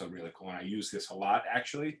also really cool, and I use this a lot,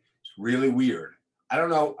 actually. It's really weird. I don't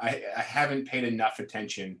know. I haven't paid enough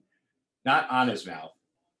attention, not on his mouth,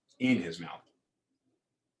 in his mouth.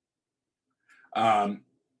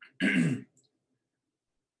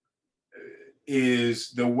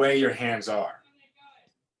 Is the way your hands are.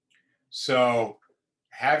 So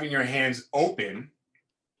having your hands open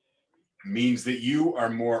means that you are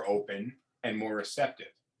more open and more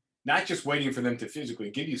receptive. Not just waiting for them to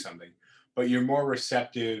physically give you something, but you're more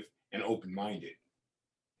receptive and open-minded.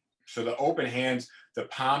 So the open hands, the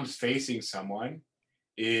palms facing someone,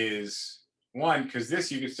 is one, because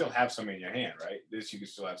this you can still have something in your hand, right? This you can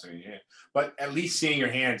still have something in your hand. But at least seeing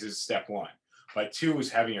your hands is step one. But two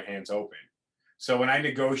is having your hands open. So when I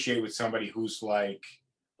negotiate with somebody who's like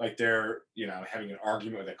they're, having an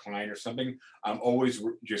argument with a client or something, I'm always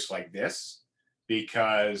just like this,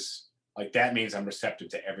 because like that means I'm receptive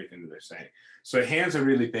to everything that they're saying. So hands are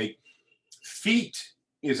really big. Feet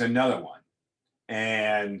is another one.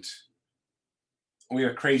 And we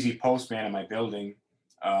have a crazy postman in my building.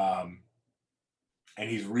 And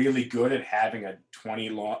he's really good at having a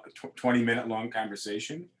 20-minute long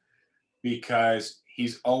conversation, because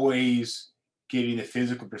he's always giving the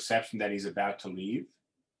physical perception that he's about to leave.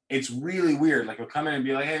 It's really weird. Like he'll come in and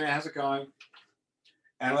be like, "Hey man, how's it going?"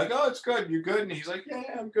 And I'm like, "Oh, it's good. You good?" And he's like, "Yeah,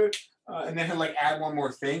 I'm good." And then he'll like add one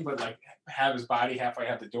more thing, but like have his body halfway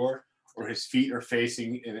out the door, or his feet are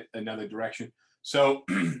facing in another direction. So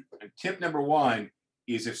tip number one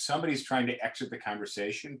is, if somebody's trying to exit the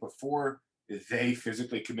conversation, before they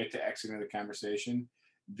physically commit to exiting the conversation,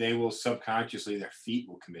 they will subconsciously, their feet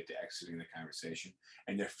will commit to exiting the conversation,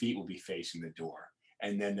 and their feet will be facing the door,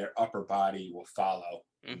 and then their upper body will follow.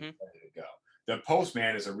 Mm-hmm. Ready to go. The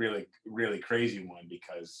postman is a really, really crazy one,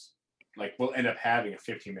 because like we'll end up having a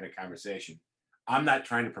 15-minute conversation. I'm not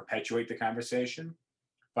trying to perpetuate the conversation,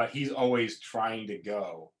 but he's always trying to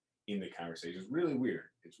go in the conversation. It's really weird.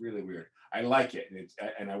 It's really weird. I like it,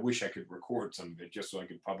 and I wish I could record some of it just so I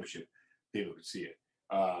could publish it. People could see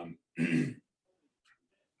it.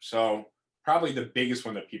 So probably the biggest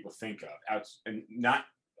one that people think of, I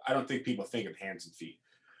don't think people think of hands and feet.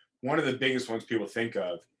 One of the biggest ones people think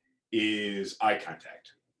of is eye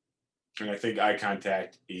contact. And I think eye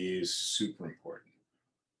contact is super important.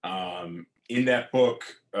 In that book,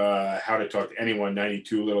 How to Talk to Anyone,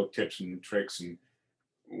 92 Little Tips and Tricks and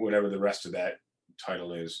whatever the rest of that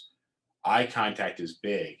title is, eye contact is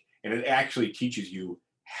big. And it actually teaches you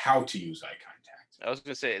how to use eye contact. I was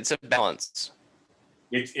going to say, it's a balance.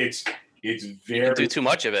 It's very... You can do too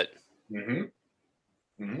much of it. Mm-hmm.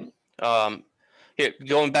 Mm-hmm. Here,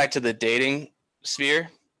 going back to the dating sphere,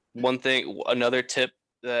 Another tip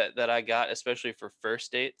that I got, especially for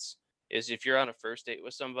first dates, is if you're on a first date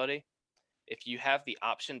with somebody, if you have the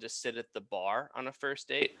option to sit at the bar on a first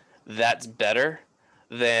date, that's better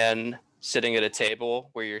than sitting at a table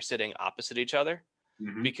where you're sitting opposite each other,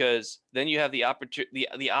 because then you have the opportunity,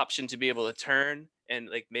 the option to be able to turn and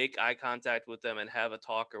like make eye contact with them and have a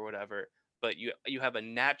talk or whatever. But you have a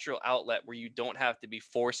natural outlet where you don't have to be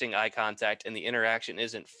forcing eye contact, and the interaction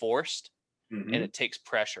isn't forced, and it takes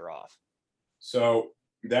pressure off. So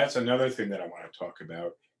that's another thing that I want to talk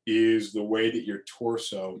about is the way that your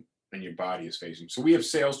torso and your body is facing. So we have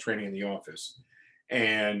sales training in the office,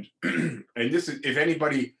 and and this is if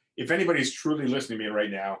anybody's truly listening to me right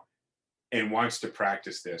now and wants to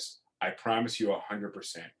practice this, I promise you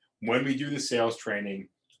 100%. When we do the sales training,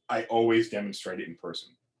 I always demonstrate it in person.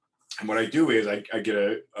 And what I do is I get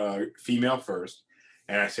a female first,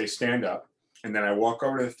 and I say stand up, and then I walk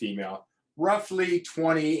over to the female, roughly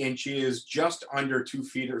 20 inches, just under 2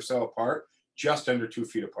 feet or so apart, just under 2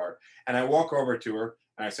 feet apart. And I walk over to her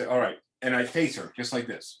and I say, all right, and I face her just like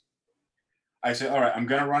this. I say, all right, I'm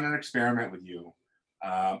going to run an experiment with you.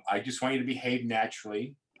 I just want you to behave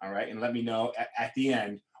naturally, all right, and let me know at the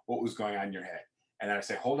end what was going on in your head. And then I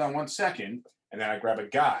say, hold on 1 second, and then I grab a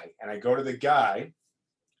guy, and I go to the guy,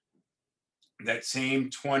 that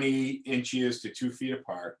same 20 inches to 2 feet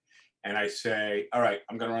apart, and I say, all right,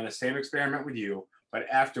 I'm going to run the same experiment with you, but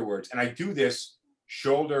afterwards, and I do this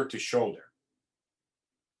shoulder to shoulder,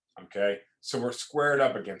 okay? So we're squared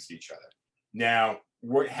up against each other. Now,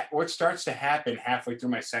 what starts to happen halfway through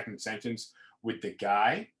my second sentence with the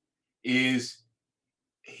guy is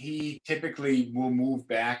he typically will move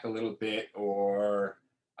back a little bit or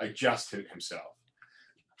adjust himself.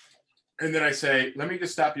 And then I say, let me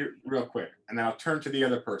just stop you real quick. And then I'll turn to the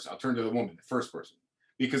other person. I'll turn to the woman, the first person,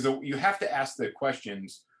 because you have to ask the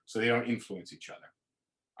questions so they don't influence each other.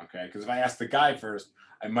 Okay. Because if I ask the guy first,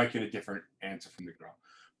 I might get a different answer from the girl.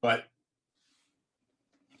 But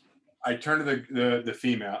I turn to the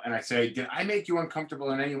female and I say, did I make you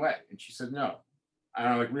uncomfortable in any way? And she said, no. And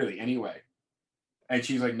I'm like, really, any way? And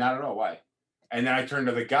she's like, not at all. Why? And then I turn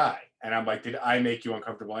to the guy and I'm like, did I make you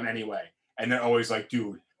uncomfortable in any way? And they're always like,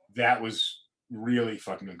 dude, that was really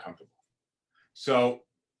fucking uncomfortable. So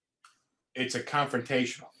it's a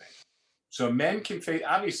confrontational thing. So men can face,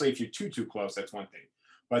 obviously, if you're too close, that's one thing.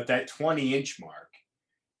 But that 20-inch mark,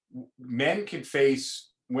 men can face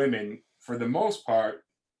women, for the most part,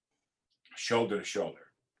 shoulder to shoulder.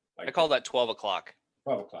 Like, I call that 12 o'clock.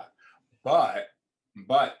 12 o'clock.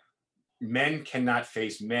 But men cannot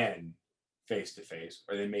face men face to face,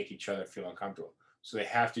 or they make each other feel uncomfortable. So they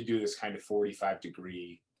have to do this kind of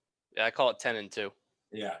 45-degree. Yeah, I call it 10 and 2.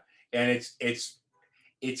 Yeah, and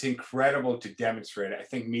it's incredible to demonstrate it. I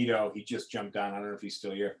think Mito, he just jumped on. I don't know if he's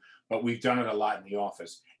still here, but we've done it a lot in the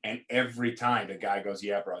office. And every time the guy goes,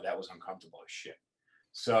 yeah, bro, that was uncomfortable as shit.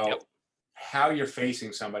 So yep. How you're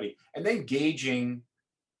facing somebody and then gauging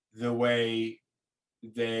the way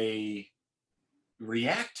they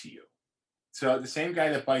react to you. So the same guy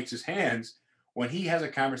that bites his hands, when he has a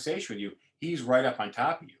conversation with you, he's right up on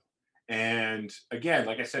top of you. And again,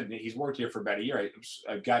 like I said, he's worked here for about a year.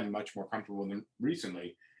 I've gotten much more comfortable with him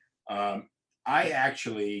recently. I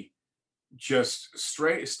actually just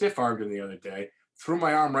stiff-armed him the other day, threw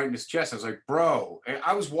my arm right in his chest. I was like, bro, and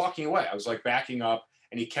I was walking away. I was like backing up,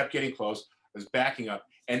 and he kept getting close. I was backing up.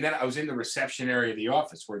 And then I was in the reception area of the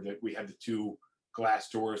office where we had the 2 glass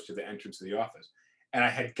doors to the entrance of the office. And I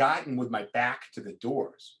had gotten with my back to the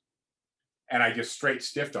doors. And I just straight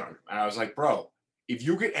stiff-armed him. And I was like, bro, if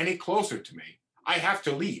you get any closer to me, I have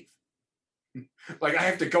to leave. Like, I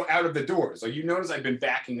have to go out of the doors. Like, you notice I've been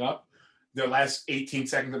backing up the last 18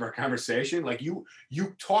 seconds of our conversation. Like, you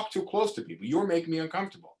talk too close to people. You're making me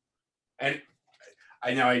uncomfortable. And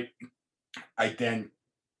I then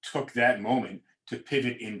took that moment to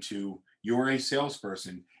pivot into, you're a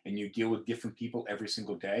salesperson and you deal with different people every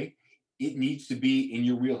single day. It needs to be in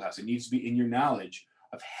your wheelhouse. It needs to be in your knowledge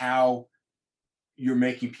of how you're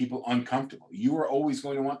making people uncomfortable. You are always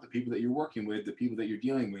going to want the people that you're working with, the people that you're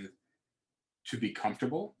dealing with, to be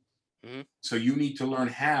comfortable. Mm-hmm. So you need to learn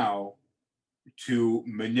how to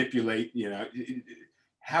manipulate,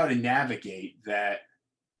 how to navigate that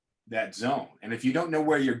zone. And if you don't know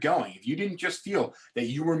where you're going, if you didn't just feel that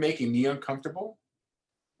you were making me uncomfortable,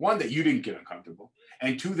 1, that you didn't get uncomfortable,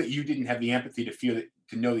 and 2, that you didn't have the empathy to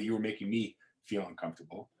know that you were making me feel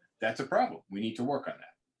uncomfortable, that's a problem. We need to work on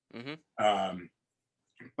that. Mm-hmm.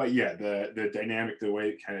 But yeah, the dynamic, the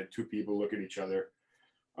way kind of 2 people look at each other.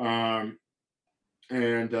 And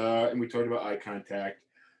we talked about eye contact.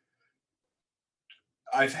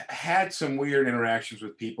 I've had some weird interactions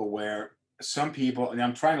with people where some people, and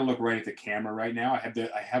I'm trying to look right at the camera right now. I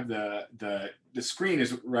have the screen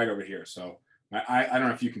is right over here. So I don't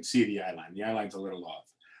know if you can see the eye line. The eye line's a little off.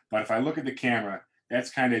 But if I look at the camera, that's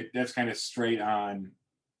kind of straight on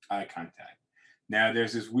eye contact. Now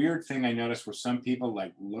there's this weird thing I noticed where some people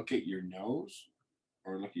like look at your nose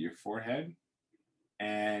or look at your forehead.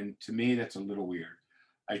 And to me, that's a little weird.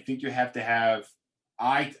 I think you have to have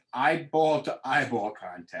eyeball to eyeball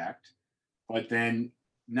contact, but then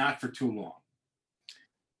not for too long.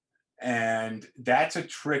 And that's a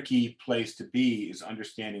tricky place to be, is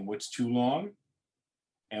understanding what's too long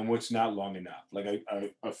and what's not long enough. Like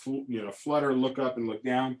a flutter, look up and look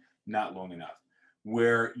down, not long enough.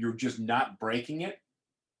 Where you're just not breaking it,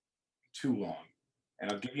 too long.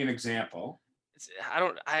 And I'll give you an example.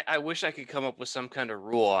 I wish I could come up with some kind of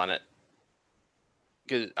rule on it.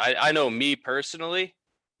 Because I know me personally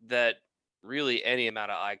that really any amount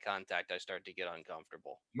of eye contact I start to get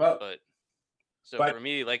uncomfortable. Well, But but for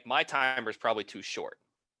me, like my timer is probably too short.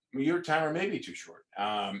 your timer may be too short.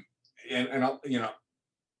 And I'll,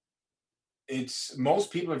 it's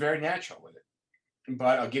most people are very natural with it.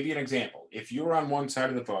 But I'll give you an example. If you're on one side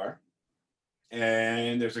of the bar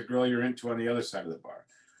and there's a girl you're into on the other side of the bar,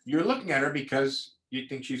 you're looking at her because you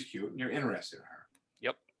think she's cute and you're interested in her.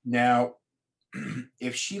 Yep. Now,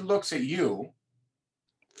 if she looks at you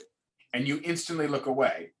and you instantly look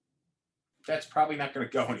away, that's probably not going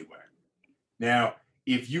to go anywhere. Now,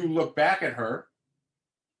 if you look back at her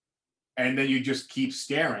and then you just keep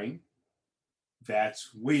staring,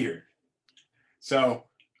 that's weird. So,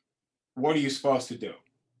 what are you supposed to do?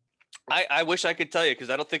 I wish I could tell you because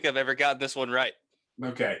I don't think I've ever gotten this one right.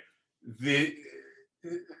 Okay.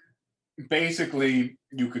 Basically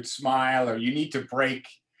you could smile, or you need to break,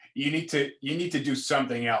 you need to do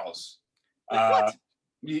something else. Like what?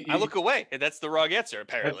 You- I look away, and that's the wrong answer, that's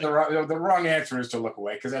apparently. the wrong answer is to look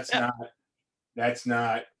away, because that's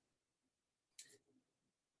not.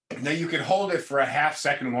 Now you can hold it for a half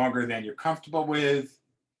second longer than you're comfortable with,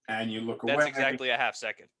 and you look away. That's exactly a half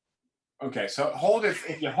second. Okay, so hold it.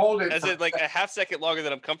 If you hold it, As in, like a half second longer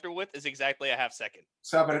than I'm comfortable with is exactly a half second.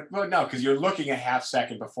 so, well, no, because you're looking a half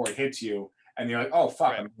second before it hits you, and you're like, oh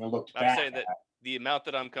fuck, Right. I'm gonna look I'm back. saying that the amount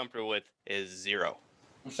that I'm comfortable with is 0.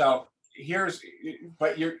 So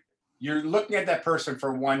but you're looking at that person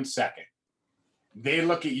for 1 second. They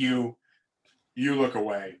look at you, you look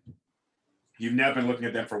away. You've never been looking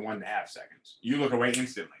at them for 1.5 seconds. You look away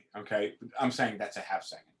instantly. Okay, I'm saying that's a half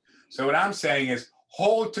second. So what I'm saying is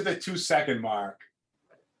hold to the 2 second mark.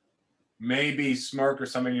 Maybe smirk or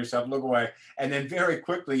something to yourself, look away, and then very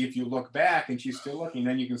quickly, if you look back and she's still looking,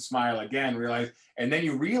 then you can smile again, and then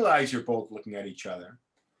you realize you're both looking at each other.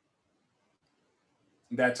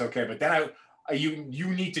 That's okay, but then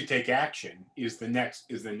you need to take action. Is the next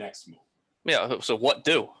move. Yeah. So what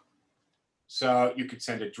do? So you could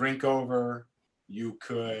send a drink over. You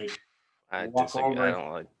could I walk disagree.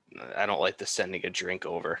 over. I don't like the sending a drink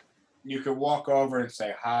over. You could walk over and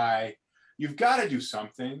say hi. You've got to do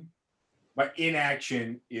something, but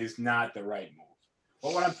inaction is not the right move.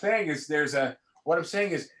 But what I'm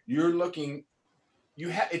saying is you're looking.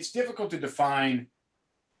 It's difficult to define.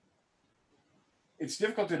 It's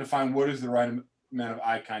difficult to define what is the right amount of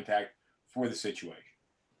eye contact for the situation.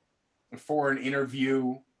 For an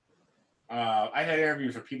interview, I had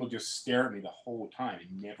interviews where people just stare at me the whole time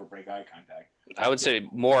and never break eye contact. I would say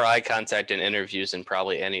more eye contact in interviews than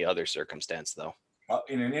probably any other circumstance, though.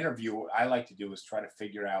 In an interview, what I like to do is try to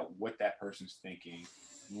figure out what that person's thinking,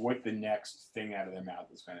 what the next thing out of their mouth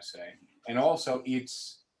is going to say. And also,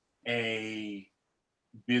 it's a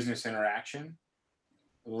business interaction,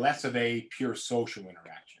 less of a pure social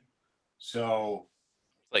interaction. So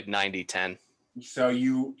Like 90-10. So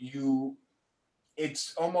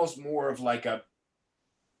it's almost more of like a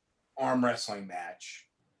arm wrestling match,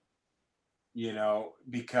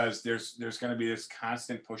 because there's going to be this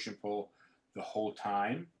constant push and pull the whole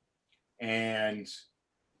time, and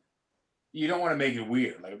you don't want to make it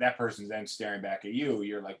weird. Like if that person's then staring back at you,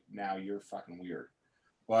 you're like, now you're fucking weird.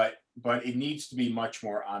 But it needs to be much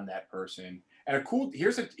more on that person. And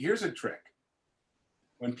here's a trick.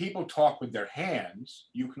 When people talk with their hands,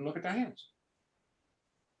 you can look at their hands.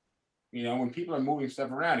 When people are moving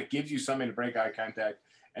stuff around, it gives you something to break eye contact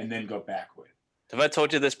and then go back with. Have I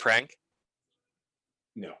told you this prank?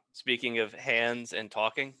 No. Speaking of hands and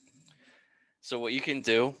talking. So what you can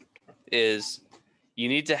do is you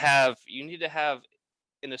need to have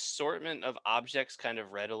an assortment of objects kind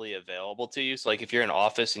of readily available to you. So like if you're in an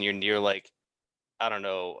office and you're near like, I don't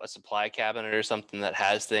know, a supply cabinet or something that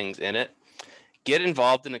has things in it, get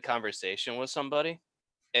involved in a conversation with somebody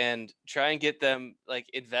and try and get them like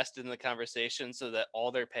invested in the conversation so that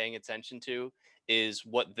all they're paying attention to is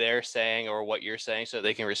what they're saying or what you're saying so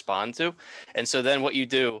they can respond to. And so then what you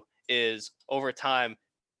do is over time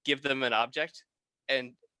give them an object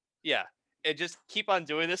and yeah, and just keep on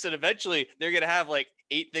doing this and eventually they're going to have like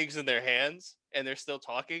 8 things in their hands and they're still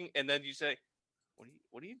talking and then you say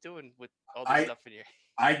what are you doing with all this stuff in your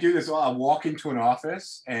I do this. I'll walk into an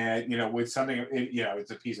office and, with something,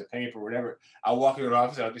 it's a piece of paper or whatever. I'll walk into an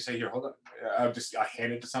office. I'll just say, here, hold on. I'll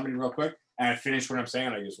hand it to somebody real quick. And I finish what I'm saying.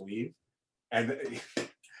 And I just leave. And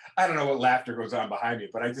I don't know what laughter goes on behind me,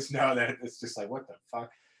 but I just know that it's just like, what the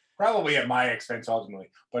fuck? Probably at my expense ultimately,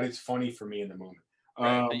 but it's funny for me in the moment.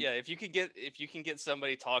 Right. But yeah, if you can get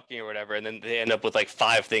somebody talking or whatever, and then they end up with like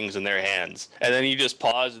 5 things in their hands, and then you just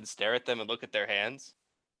pause and stare at them and look at their hands.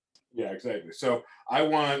 Yeah, exactly. So I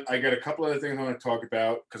got a couple other things I want to talk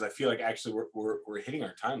about because I feel like actually we're hitting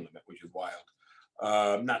our time limit, which is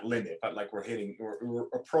wild. Not limit, but like we're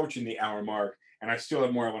approaching the hour mark, and I still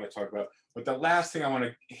have more I want to talk about. But the last thing I want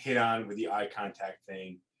to hit on with the eye contact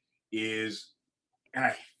thing is, and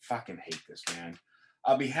I fucking hate this, man.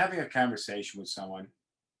 I'll be having a conversation with someone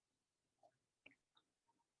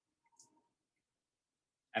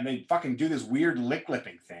and they fucking do this weird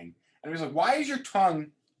lipping thing. And it was like, why is your tongue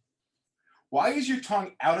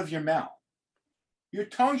out of your mouth? Your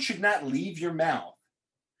tongue should not leave your mouth.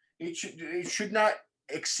 It should not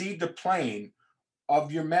exceed the plane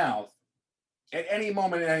of your mouth at any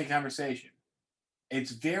moment in any conversation. It's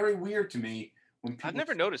very weird to me when people. I've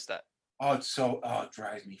never noticed that. Oh, it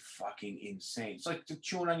drives me fucking insane. It's like the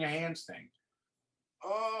chewing on your hands thing.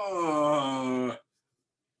 Oh.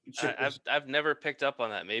 I've never picked up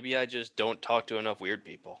on that. Maybe I just don't talk to enough weird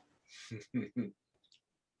people.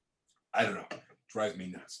 I don't know. It drives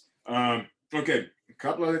me nuts. Okay, a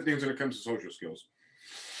couple other things when it comes to social skills.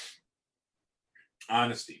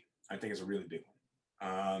 Honesty, I think, is a really big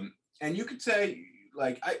one. And you could say,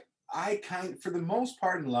 like, for the most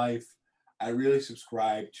part in life, I really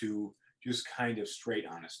subscribe to just kind of straight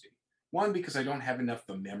honesty. One, because I don't have enough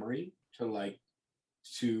the memory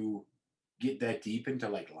to get that deep into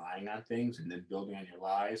like lying on things and then building on your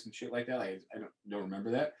lies and shit like that. I don't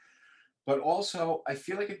remember that. But also, I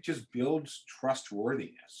feel like it just builds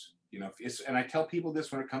trustworthiness. And I tell people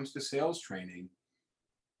this when it comes to sales training.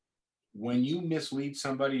 When you mislead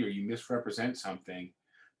somebody or you misrepresent something,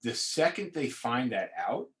 the second they find that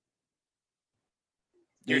out,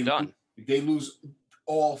 you're done. They lose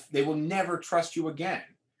they will never trust you again.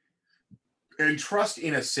 And trust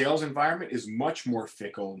in a sales environment is much more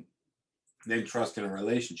fickle than trust in a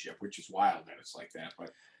relationship, which is wild that it's like that,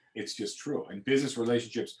 but it's just true. And business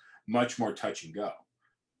relationships, much more touch and go.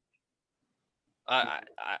 I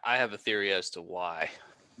have a theory as to why.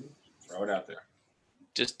 Throw it out there.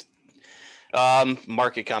 Just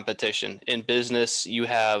market competition. In business, you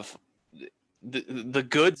have the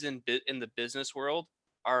goods in the business world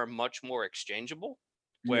are much more exchangeable,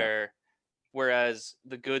 whereas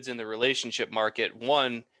the goods in the relationship market,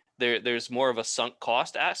 there's more of a sunk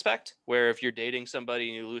cost aspect where if you're dating somebody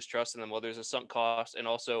and you lose trust in them, well, there's a sunk cost. And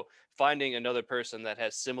also finding another person that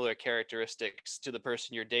has similar characteristics to the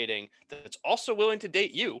person you're dating that's also willing to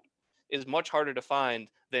date you is much harder to find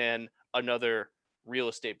than another real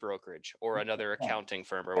estate brokerage or another accounting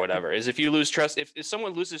firm or whatever. Is if you lose trust, if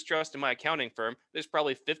someone loses trust in my accounting firm, there's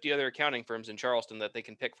probably 50 other accounting firms in Charleston that they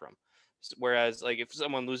can pick from. Whereas like if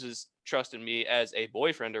someone loses trust in me as a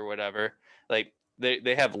boyfriend or whatever, like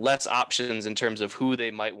they have less options in terms of who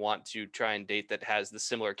they might want to try and date that has the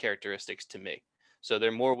similar characteristics to me. So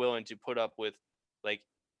they're more willing to put up with like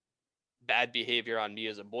bad behavior on me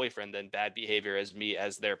as a boyfriend than bad behavior as me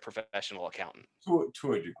as their professional accountant.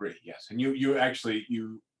 To a degree, yes. And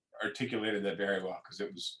you articulated that very well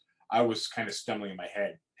because I was kind of stumbling in my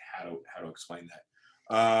head how to explain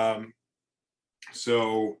that.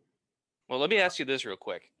 So, well, let me ask you this real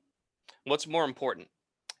quick. What's more important?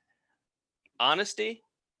 Honesty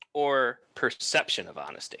or perception of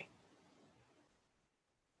honesty?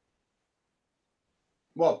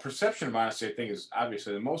 Well, perception of honesty, I think, is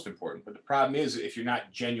obviously the most important. But the problem is, if you're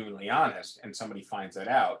not genuinely honest and somebody finds that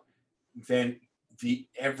out, then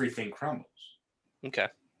everything crumbles. Okay.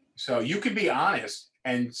 So you could be honest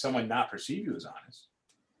and someone not perceive you as honest.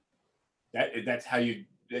 That's how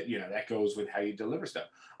that goes with how you deliver stuff.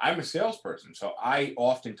 I'm a salesperson, so I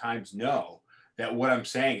oftentimes know that what I'm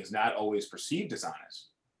saying is not always perceived as honest,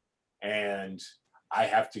 and I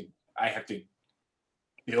have to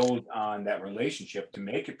build on that relationship to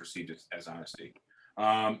make it perceived as honesty.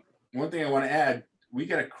 One thing I want to add, we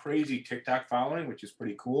got a crazy TikTok following, which is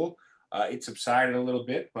pretty cool. It subsided a little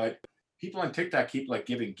bit, but people on TikTok keep like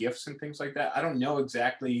giving gifts and things like that. I don't know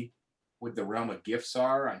exactly what the realm of gifts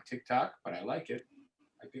are on TikTok, but I like it.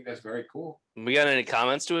 I think that's very cool. We got any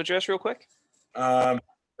comments to address real quick? I've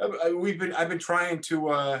been trying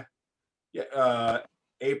to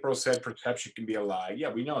April said perception can be a lie.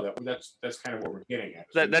 Yeah, we know that. That's kind of what we're getting at.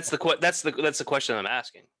 That's the question I'm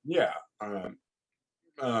asking. Yeah. All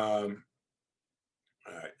right.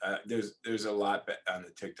 There's a lot on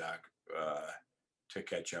the TikTok to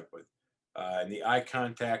catch up with. And the eye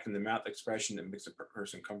contact and the mouth expression that makes a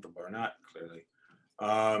person comfortable or not, clearly.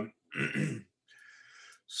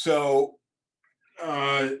 So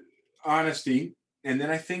honesty, and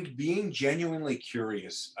then I think being genuinely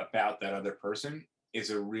curious about that other person is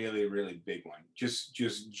a really, really big one. Just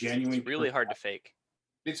genuine. It's really hard to fake.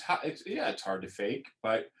 It's hard to fake,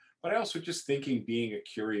 but I also just thinking being a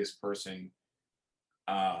curious person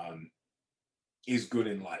is good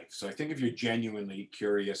in life. So I think if you're genuinely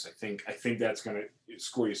curious, I think that's going to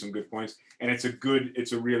score you some good points, and it's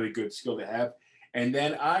a really good skill to have. And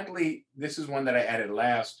then oddly, this is one that I added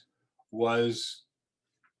last, was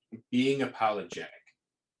being apologetic.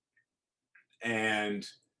 And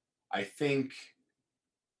I think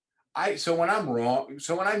when I'm wrong,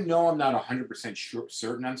 so when I know I'm not 100%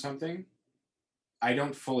 certain on something, I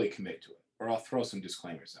don't fully commit to it, or I'll throw some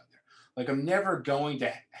disclaimers out there. Like, I'm never going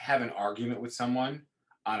to have an argument with someone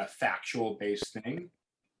on a factual based thing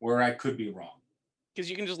where I could be wrong. Because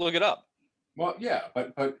you can just look it up. Well, yeah,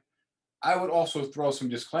 but I would also throw some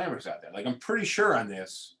disclaimers out there. Like, I'm pretty sure on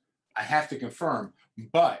this, I have to confirm,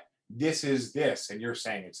 but this is this, and you're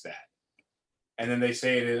saying it's that. And then they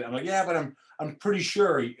say it is. I'm like, yeah, but I'm pretty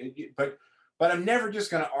sure. But I'm never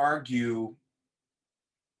just going to argue,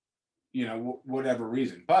 whatever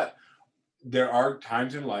reason. But there are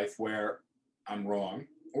times in life where I'm wrong,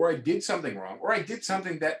 or I did something wrong, or I did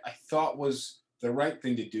something that I thought was the right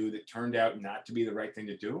thing to do that turned out not to be the right thing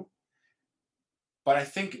to do. But I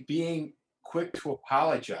think being quick to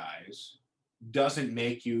apologize doesn't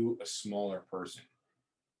make you a smaller person.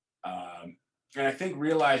 And I think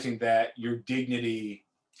realizing that your dignity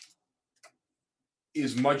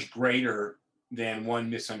is much greater than one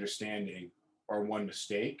misunderstanding or one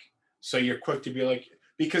mistake. So you're quick to be like,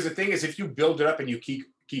 because the thing is, if you build it up and you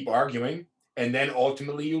keep arguing, and then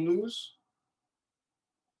ultimately you lose,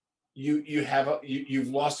 you've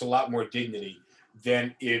lost a lot more dignity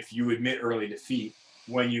than if you admit early defeat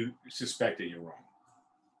when you suspect that you're wrong.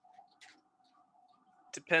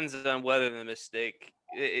 Depends on whether the mistake.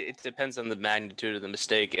 It depends on the magnitude of the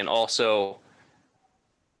mistake, and also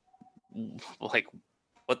like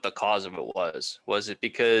what the cause of it was. Was it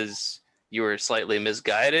because you were slightly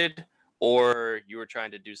misguided, or you were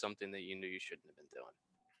trying to do something that you knew you shouldn't have been doing?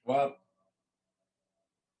 Well,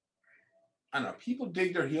 I don't know. People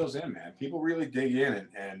dig their heels in, man. People really dig in,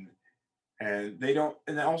 and they don't,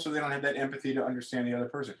 and also they don't have that empathy to understand the other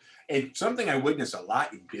person. And something I witness a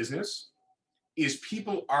lot in business is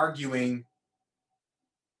people arguing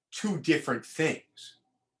two different things.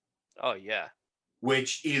 Oh yeah.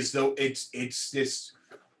 Which is though it's this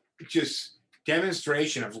just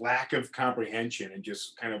demonstration of lack of comprehension and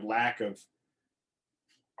just kind of lack of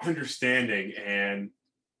understanding. And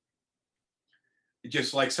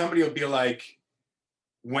just like somebody will be like,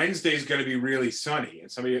 Wednesday's going to be really sunny,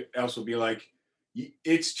 and somebody else will be like,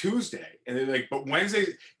 it's Tuesday, and they're like, but Wednesday,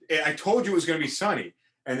 I told you it was going to be sunny,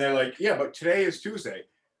 and they're like, yeah, but today is Tuesday.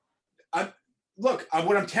 What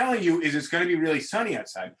I'm telling you is it's going to be really sunny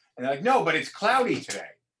outside, and they're like, no, but it's cloudy today.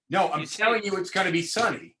 No, I'm telling you it's going to be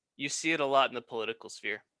sunny. You see it a lot in the political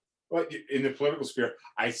sphere. Well, in the political sphere,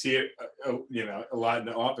 I see it, a lot in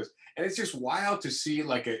the office, and it's just wild to see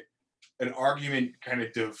like an argument kind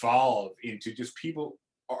of devolve into just people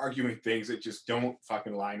arguing things that just don't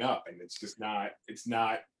fucking line up, and it's just not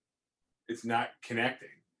connecting.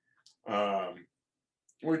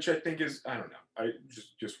 Which I think is, I don't know,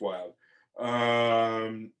 just wild. All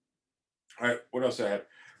right, what else I have?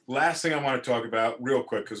 Last thing I want to talk about real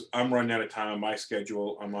quick, because I'm running out of time on my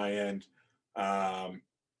schedule on my end.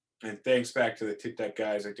 And thanks back to the TikTok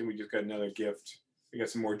guys. I think we just got another gift. We got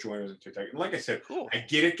some more joiners on TikTok. And like I said, cool. I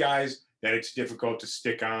get it, guys, that it's difficult to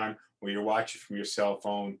stick on when you're watching from your cell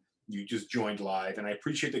phone. You just joined live, and I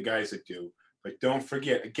appreciate the guys that do. But don't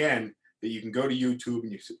forget, again, that you can go to YouTube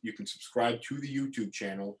and you can subscribe to the YouTube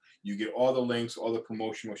channel. You get all the links, all the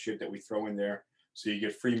promotional shit that we throw in there. So you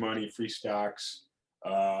get free money, free stocks,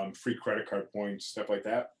 free credit card points, stuff like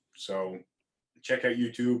that. So check out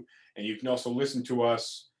YouTube, and you can also listen to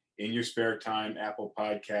us in your spare time, Apple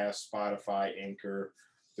Podcasts, Spotify, Anchor,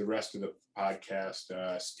 the rest of the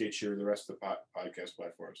podcast, Stitcher, the rest of the podcast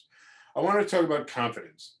platforms. I want to talk about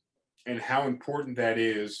confidence and how important that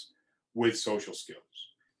is with social skills,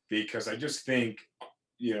 because I just think,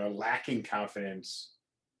 lacking confidence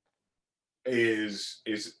is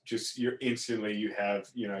just, you're instantly, you have,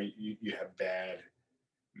 you have bad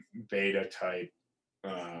beta type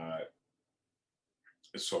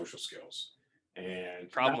social skills.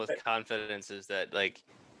 And Problem with confidence is that like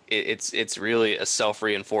it's really a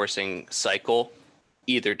self-reinforcing cycle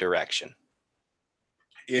either direction.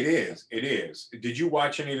 it is. Did you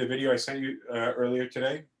watch any of the video I sent you earlier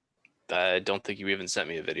today? I don't think you even sent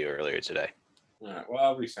me a video earlier today. All right, well,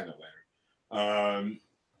 I'll resend it later.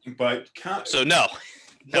 But So no,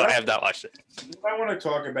 I have not watched it. what I want to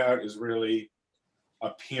talk about is really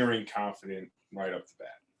appearing confident right up the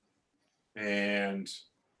bat. And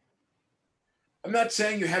I'm not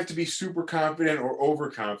saying you have to be super confident or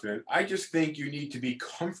overconfident. I just think you need to be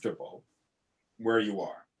comfortable where you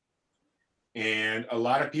are. And a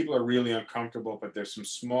lot of people are really uncomfortable, but there's some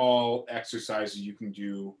small exercises you can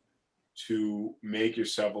do to make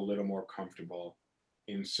yourself a little more comfortable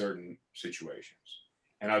in certain situations.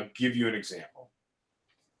 And I'll give you an example.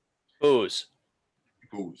 Booze.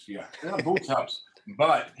 Booze, yeah. Booze helps.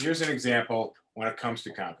 But here's an example when it comes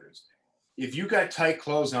to confidence. If you got tight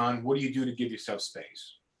clothes on, what do you do to give yourself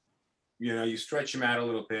space? You stretch them out a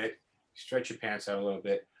little bit, stretch your pants out a little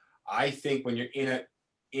bit. I think when you're in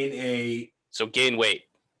a So gain weight.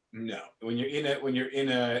 no, when you're in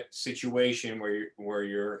a situation where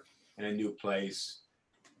you're in a new place,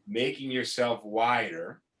 making yourself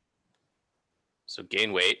wider, So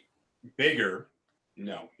gain weight. bigger.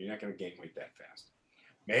 No, you're not going to gain weight that fast.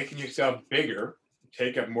 Making yourself bigger,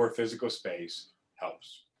 take up more physical space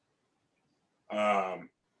helps.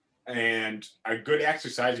 And a good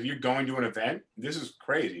exercise, if you're going to an event, this is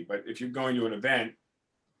crazy, but if you're going to an event,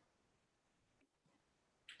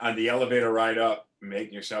 on the elevator ride up,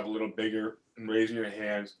 making yourself a little bigger and raising your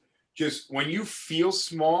hands. Just when you feel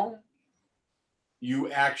small,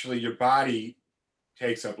 your body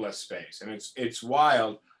takes up less space. And it's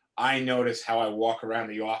wild. I notice how I walk around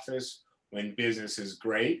the office when business is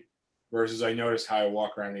great versus I notice how I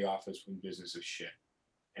walk around the office when business is shit.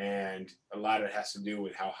 And a lot of it has to do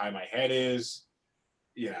with how high my head is,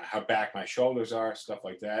 how back my shoulders are, stuff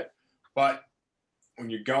like that. But when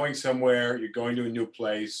you're going somewhere, you're going to a new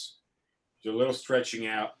place, there's a little stretching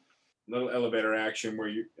out, a little elevator action where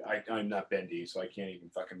I'm not bendy, so I can't even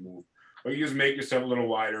fucking move. But you just make yourself a little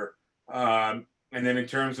wider. And then in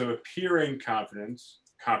terms of appearing confident,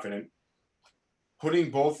 putting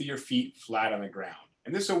both of your feet flat on the ground.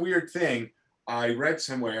 And this is a weird thing. I read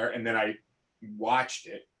somewhere and then I watched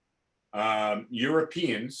it.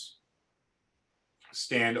 Europeans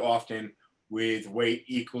stand often with weight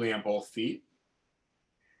equally on both feet.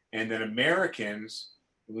 And then Americans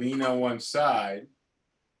lean on one side,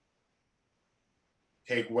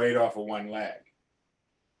 take weight off of one leg.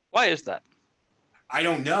 Why is that? I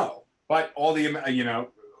don't know. But all the,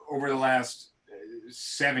 over the last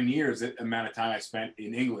 7 years, the amount of time I spent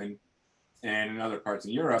in England and in other parts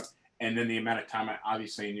of Europe, and then the amount of time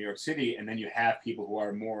obviously in New York City, and then you have people who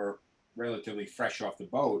are more relatively fresh off the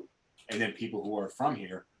boat, and then people who are from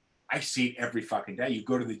here. I see it every fucking day. You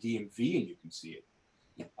go to the DMV and you can see it.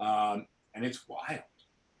 And it's wild.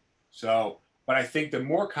 So, but I think the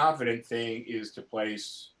more confident thing is to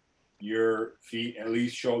place your feet at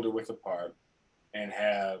least shoulder width apart and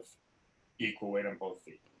have equal weight on both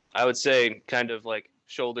feet. I would say kind of like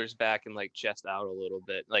shoulders back and like chest out a little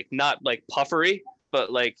bit, like not like puffery,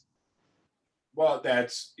 but like. Well,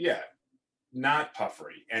 that's, not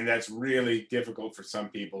puffery. And that's really difficult for some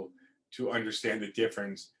people to understand the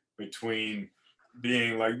difference between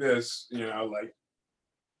being like this,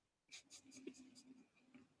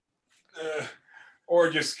 or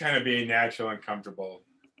just kind of being natural and comfortable,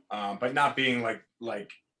 but not being like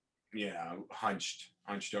hunched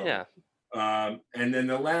over. Yeah. And then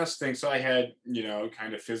the last thing, so I had,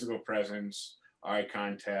 kind of physical presence, eye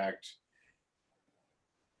contact.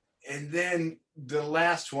 And then the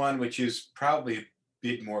last one, which is probably a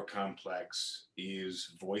bit more complex,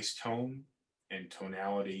 is voice tone and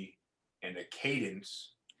tonality and the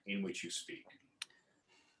cadence in which you speak.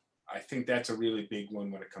 I think that's a really big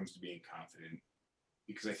one when it comes to being confident,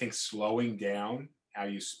 because I think slowing down how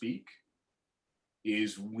you speak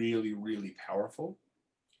is really, really powerful.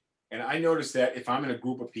 And I notice that if I'm in a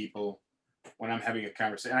group of people, when I'm having a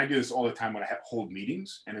conversation, and I do this all the time when I hold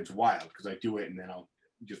meetings, and it's wild because I do it and then I'll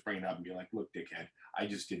just bring it up and be like, look, dickhead, I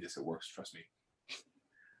just did this. It works. Trust me.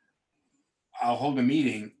 I'll hold a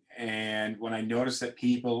meeting, and when I notice that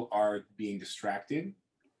people are being distracted,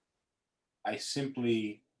 I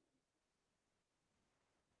simply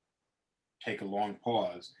take a long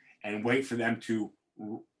pause and wait for them to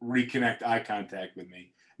reconnect eye contact with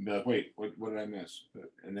me. and be like, wait, what did I miss?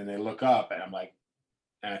 And then they look up and I'm like,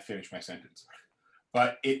 and I finish my sentence.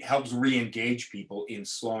 But it helps re-engage people in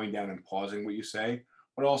slowing down and pausing what you say,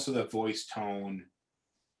 but also the voice tone,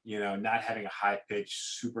 not having a high pitch,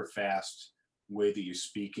 super fast way that you're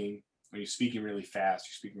speaking. When you're speaking really fast,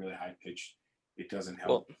 you're speaking really high pitched, it doesn't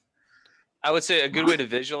help. Well, I would say a good way to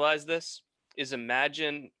visualize this is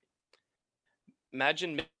imagine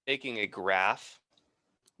making a graph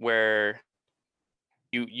where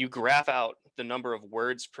you graph out the number of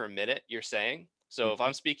words per minute you're saying. So if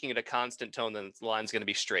I'm speaking at a constant tone, then the line's going to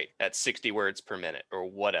be straight at 60 words per minute or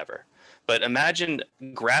whatever. But imagine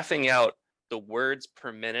graphing out the words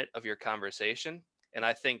per minute of your conversation. And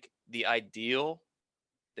I think the ideal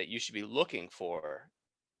that you should be looking for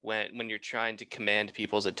when you're trying to command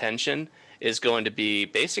people's attention is going to be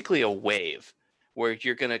basically a wave where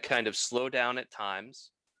you're going to kind of slow down at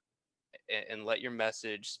times and let your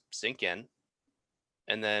message sink in.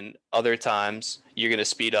 And then other times you're going to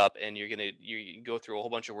speed up and you go through a whole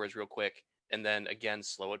bunch of words real quick. And then again,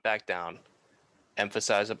 slow it back down,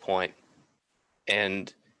 emphasize a point.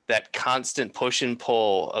 And that constant push and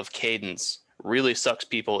pull of cadence really sucks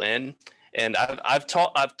people in. And I've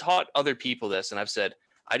taught other people this, and I've said,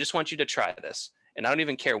 I just want you to try this. And I don't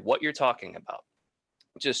even care what you're talking about.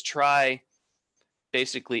 Just try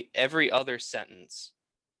basically every other sentence.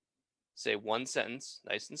 Say one sentence,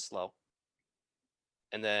 nice and slow.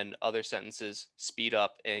 And then other sentences, speed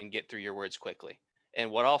up and get through your words quickly.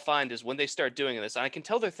 And what I'll find is when they start doing this, and I can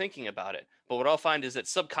tell they're thinking about it, but what I'll find is that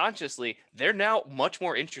subconsciously, they're now much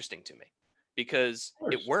more interesting to me because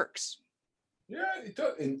it works. Yeah, it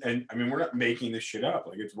does. And I mean, we're not making this shit up.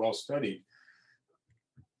 Like, it's well studied.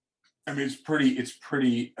 I mean, it's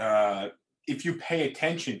pretty, if you pay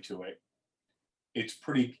attention to it,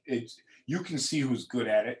 you can see who's good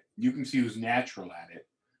at it. You can see who's natural at it.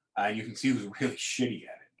 You can see who's really shitty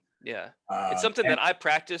at it. Yeah. It's something that I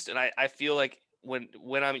practiced, and I feel like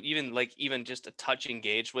when I'm even just a touch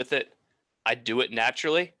engaged with it, I do it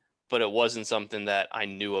naturally, but it wasn't something that I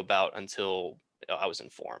knew about until I was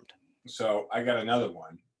informed. So I got another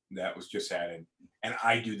one that was just added, and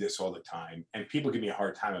I do this all the time, and people give me a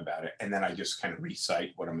hard time about it, and then I just kind of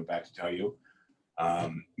recite what I'm about to tell you.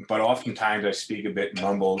 But oftentimes I speak a bit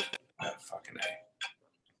mumbled. Fucking A.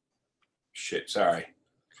 Shit, sorry.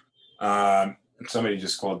 Somebody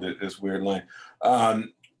just called this weird line.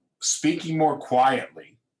 Speaking more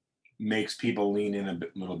quietly makes people lean in a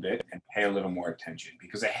little bit and pay a little more attention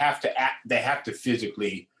because they have to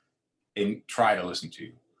physically try to listen to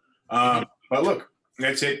you. But look,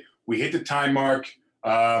 that's it. We hit the time mark.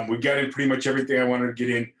 We got in pretty much everything I wanted to get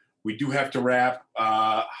in. We do have to wrap.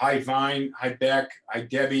 Hi, Vine. Hi, Beck. Hi,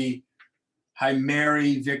 Debbie. Hi,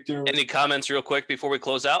 Mary, Victor. Any comments real quick before we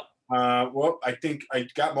close out? Well, I think I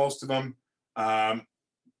got most of them. I'm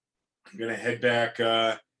going to head back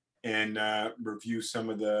and review some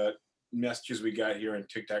of the messages we got here on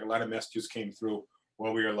TikTok. A lot of messages came through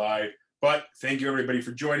while we were live. But thank you, everybody,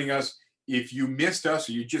 for joining us. If you missed us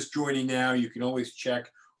or you're just joining now, you can always check.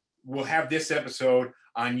 We'll have this episode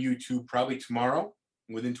on YouTube probably tomorrow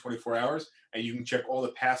within 24 hours. And you can check all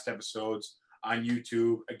the past episodes on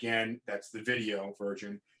YouTube. Again, that's the video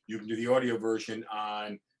version. You can do the audio version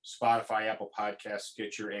on Spotify, Apple Podcasts,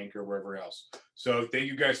 Stitcher, Anchor, wherever else. So thank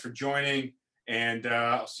you guys for joining, and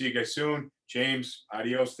I'll see you guys soon. James,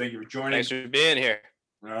 adios. Thank you for joining. Thanks for being here.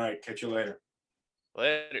 All right, catch you later.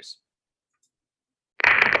 Laters.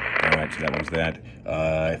 All right, so that was that.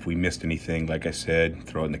 If we missed anything, like I said,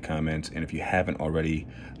 throw it in the comments. And if you haven't already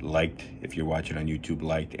liked, if you're watching on YouTube,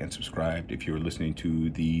 liked and subscribed. If you're listening to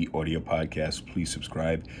the audio podcast, please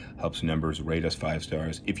subscribe. Helps numbers. Rate us 5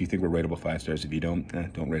 stars. If you think we're rateable 5 stars. If you don't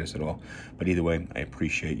rate us at all. But either way, I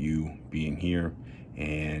appreciate you being here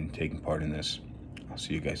and taking part in this. I'll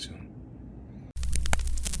see you guys soon.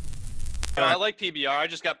 I like PBR. I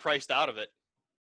just got priced out of it.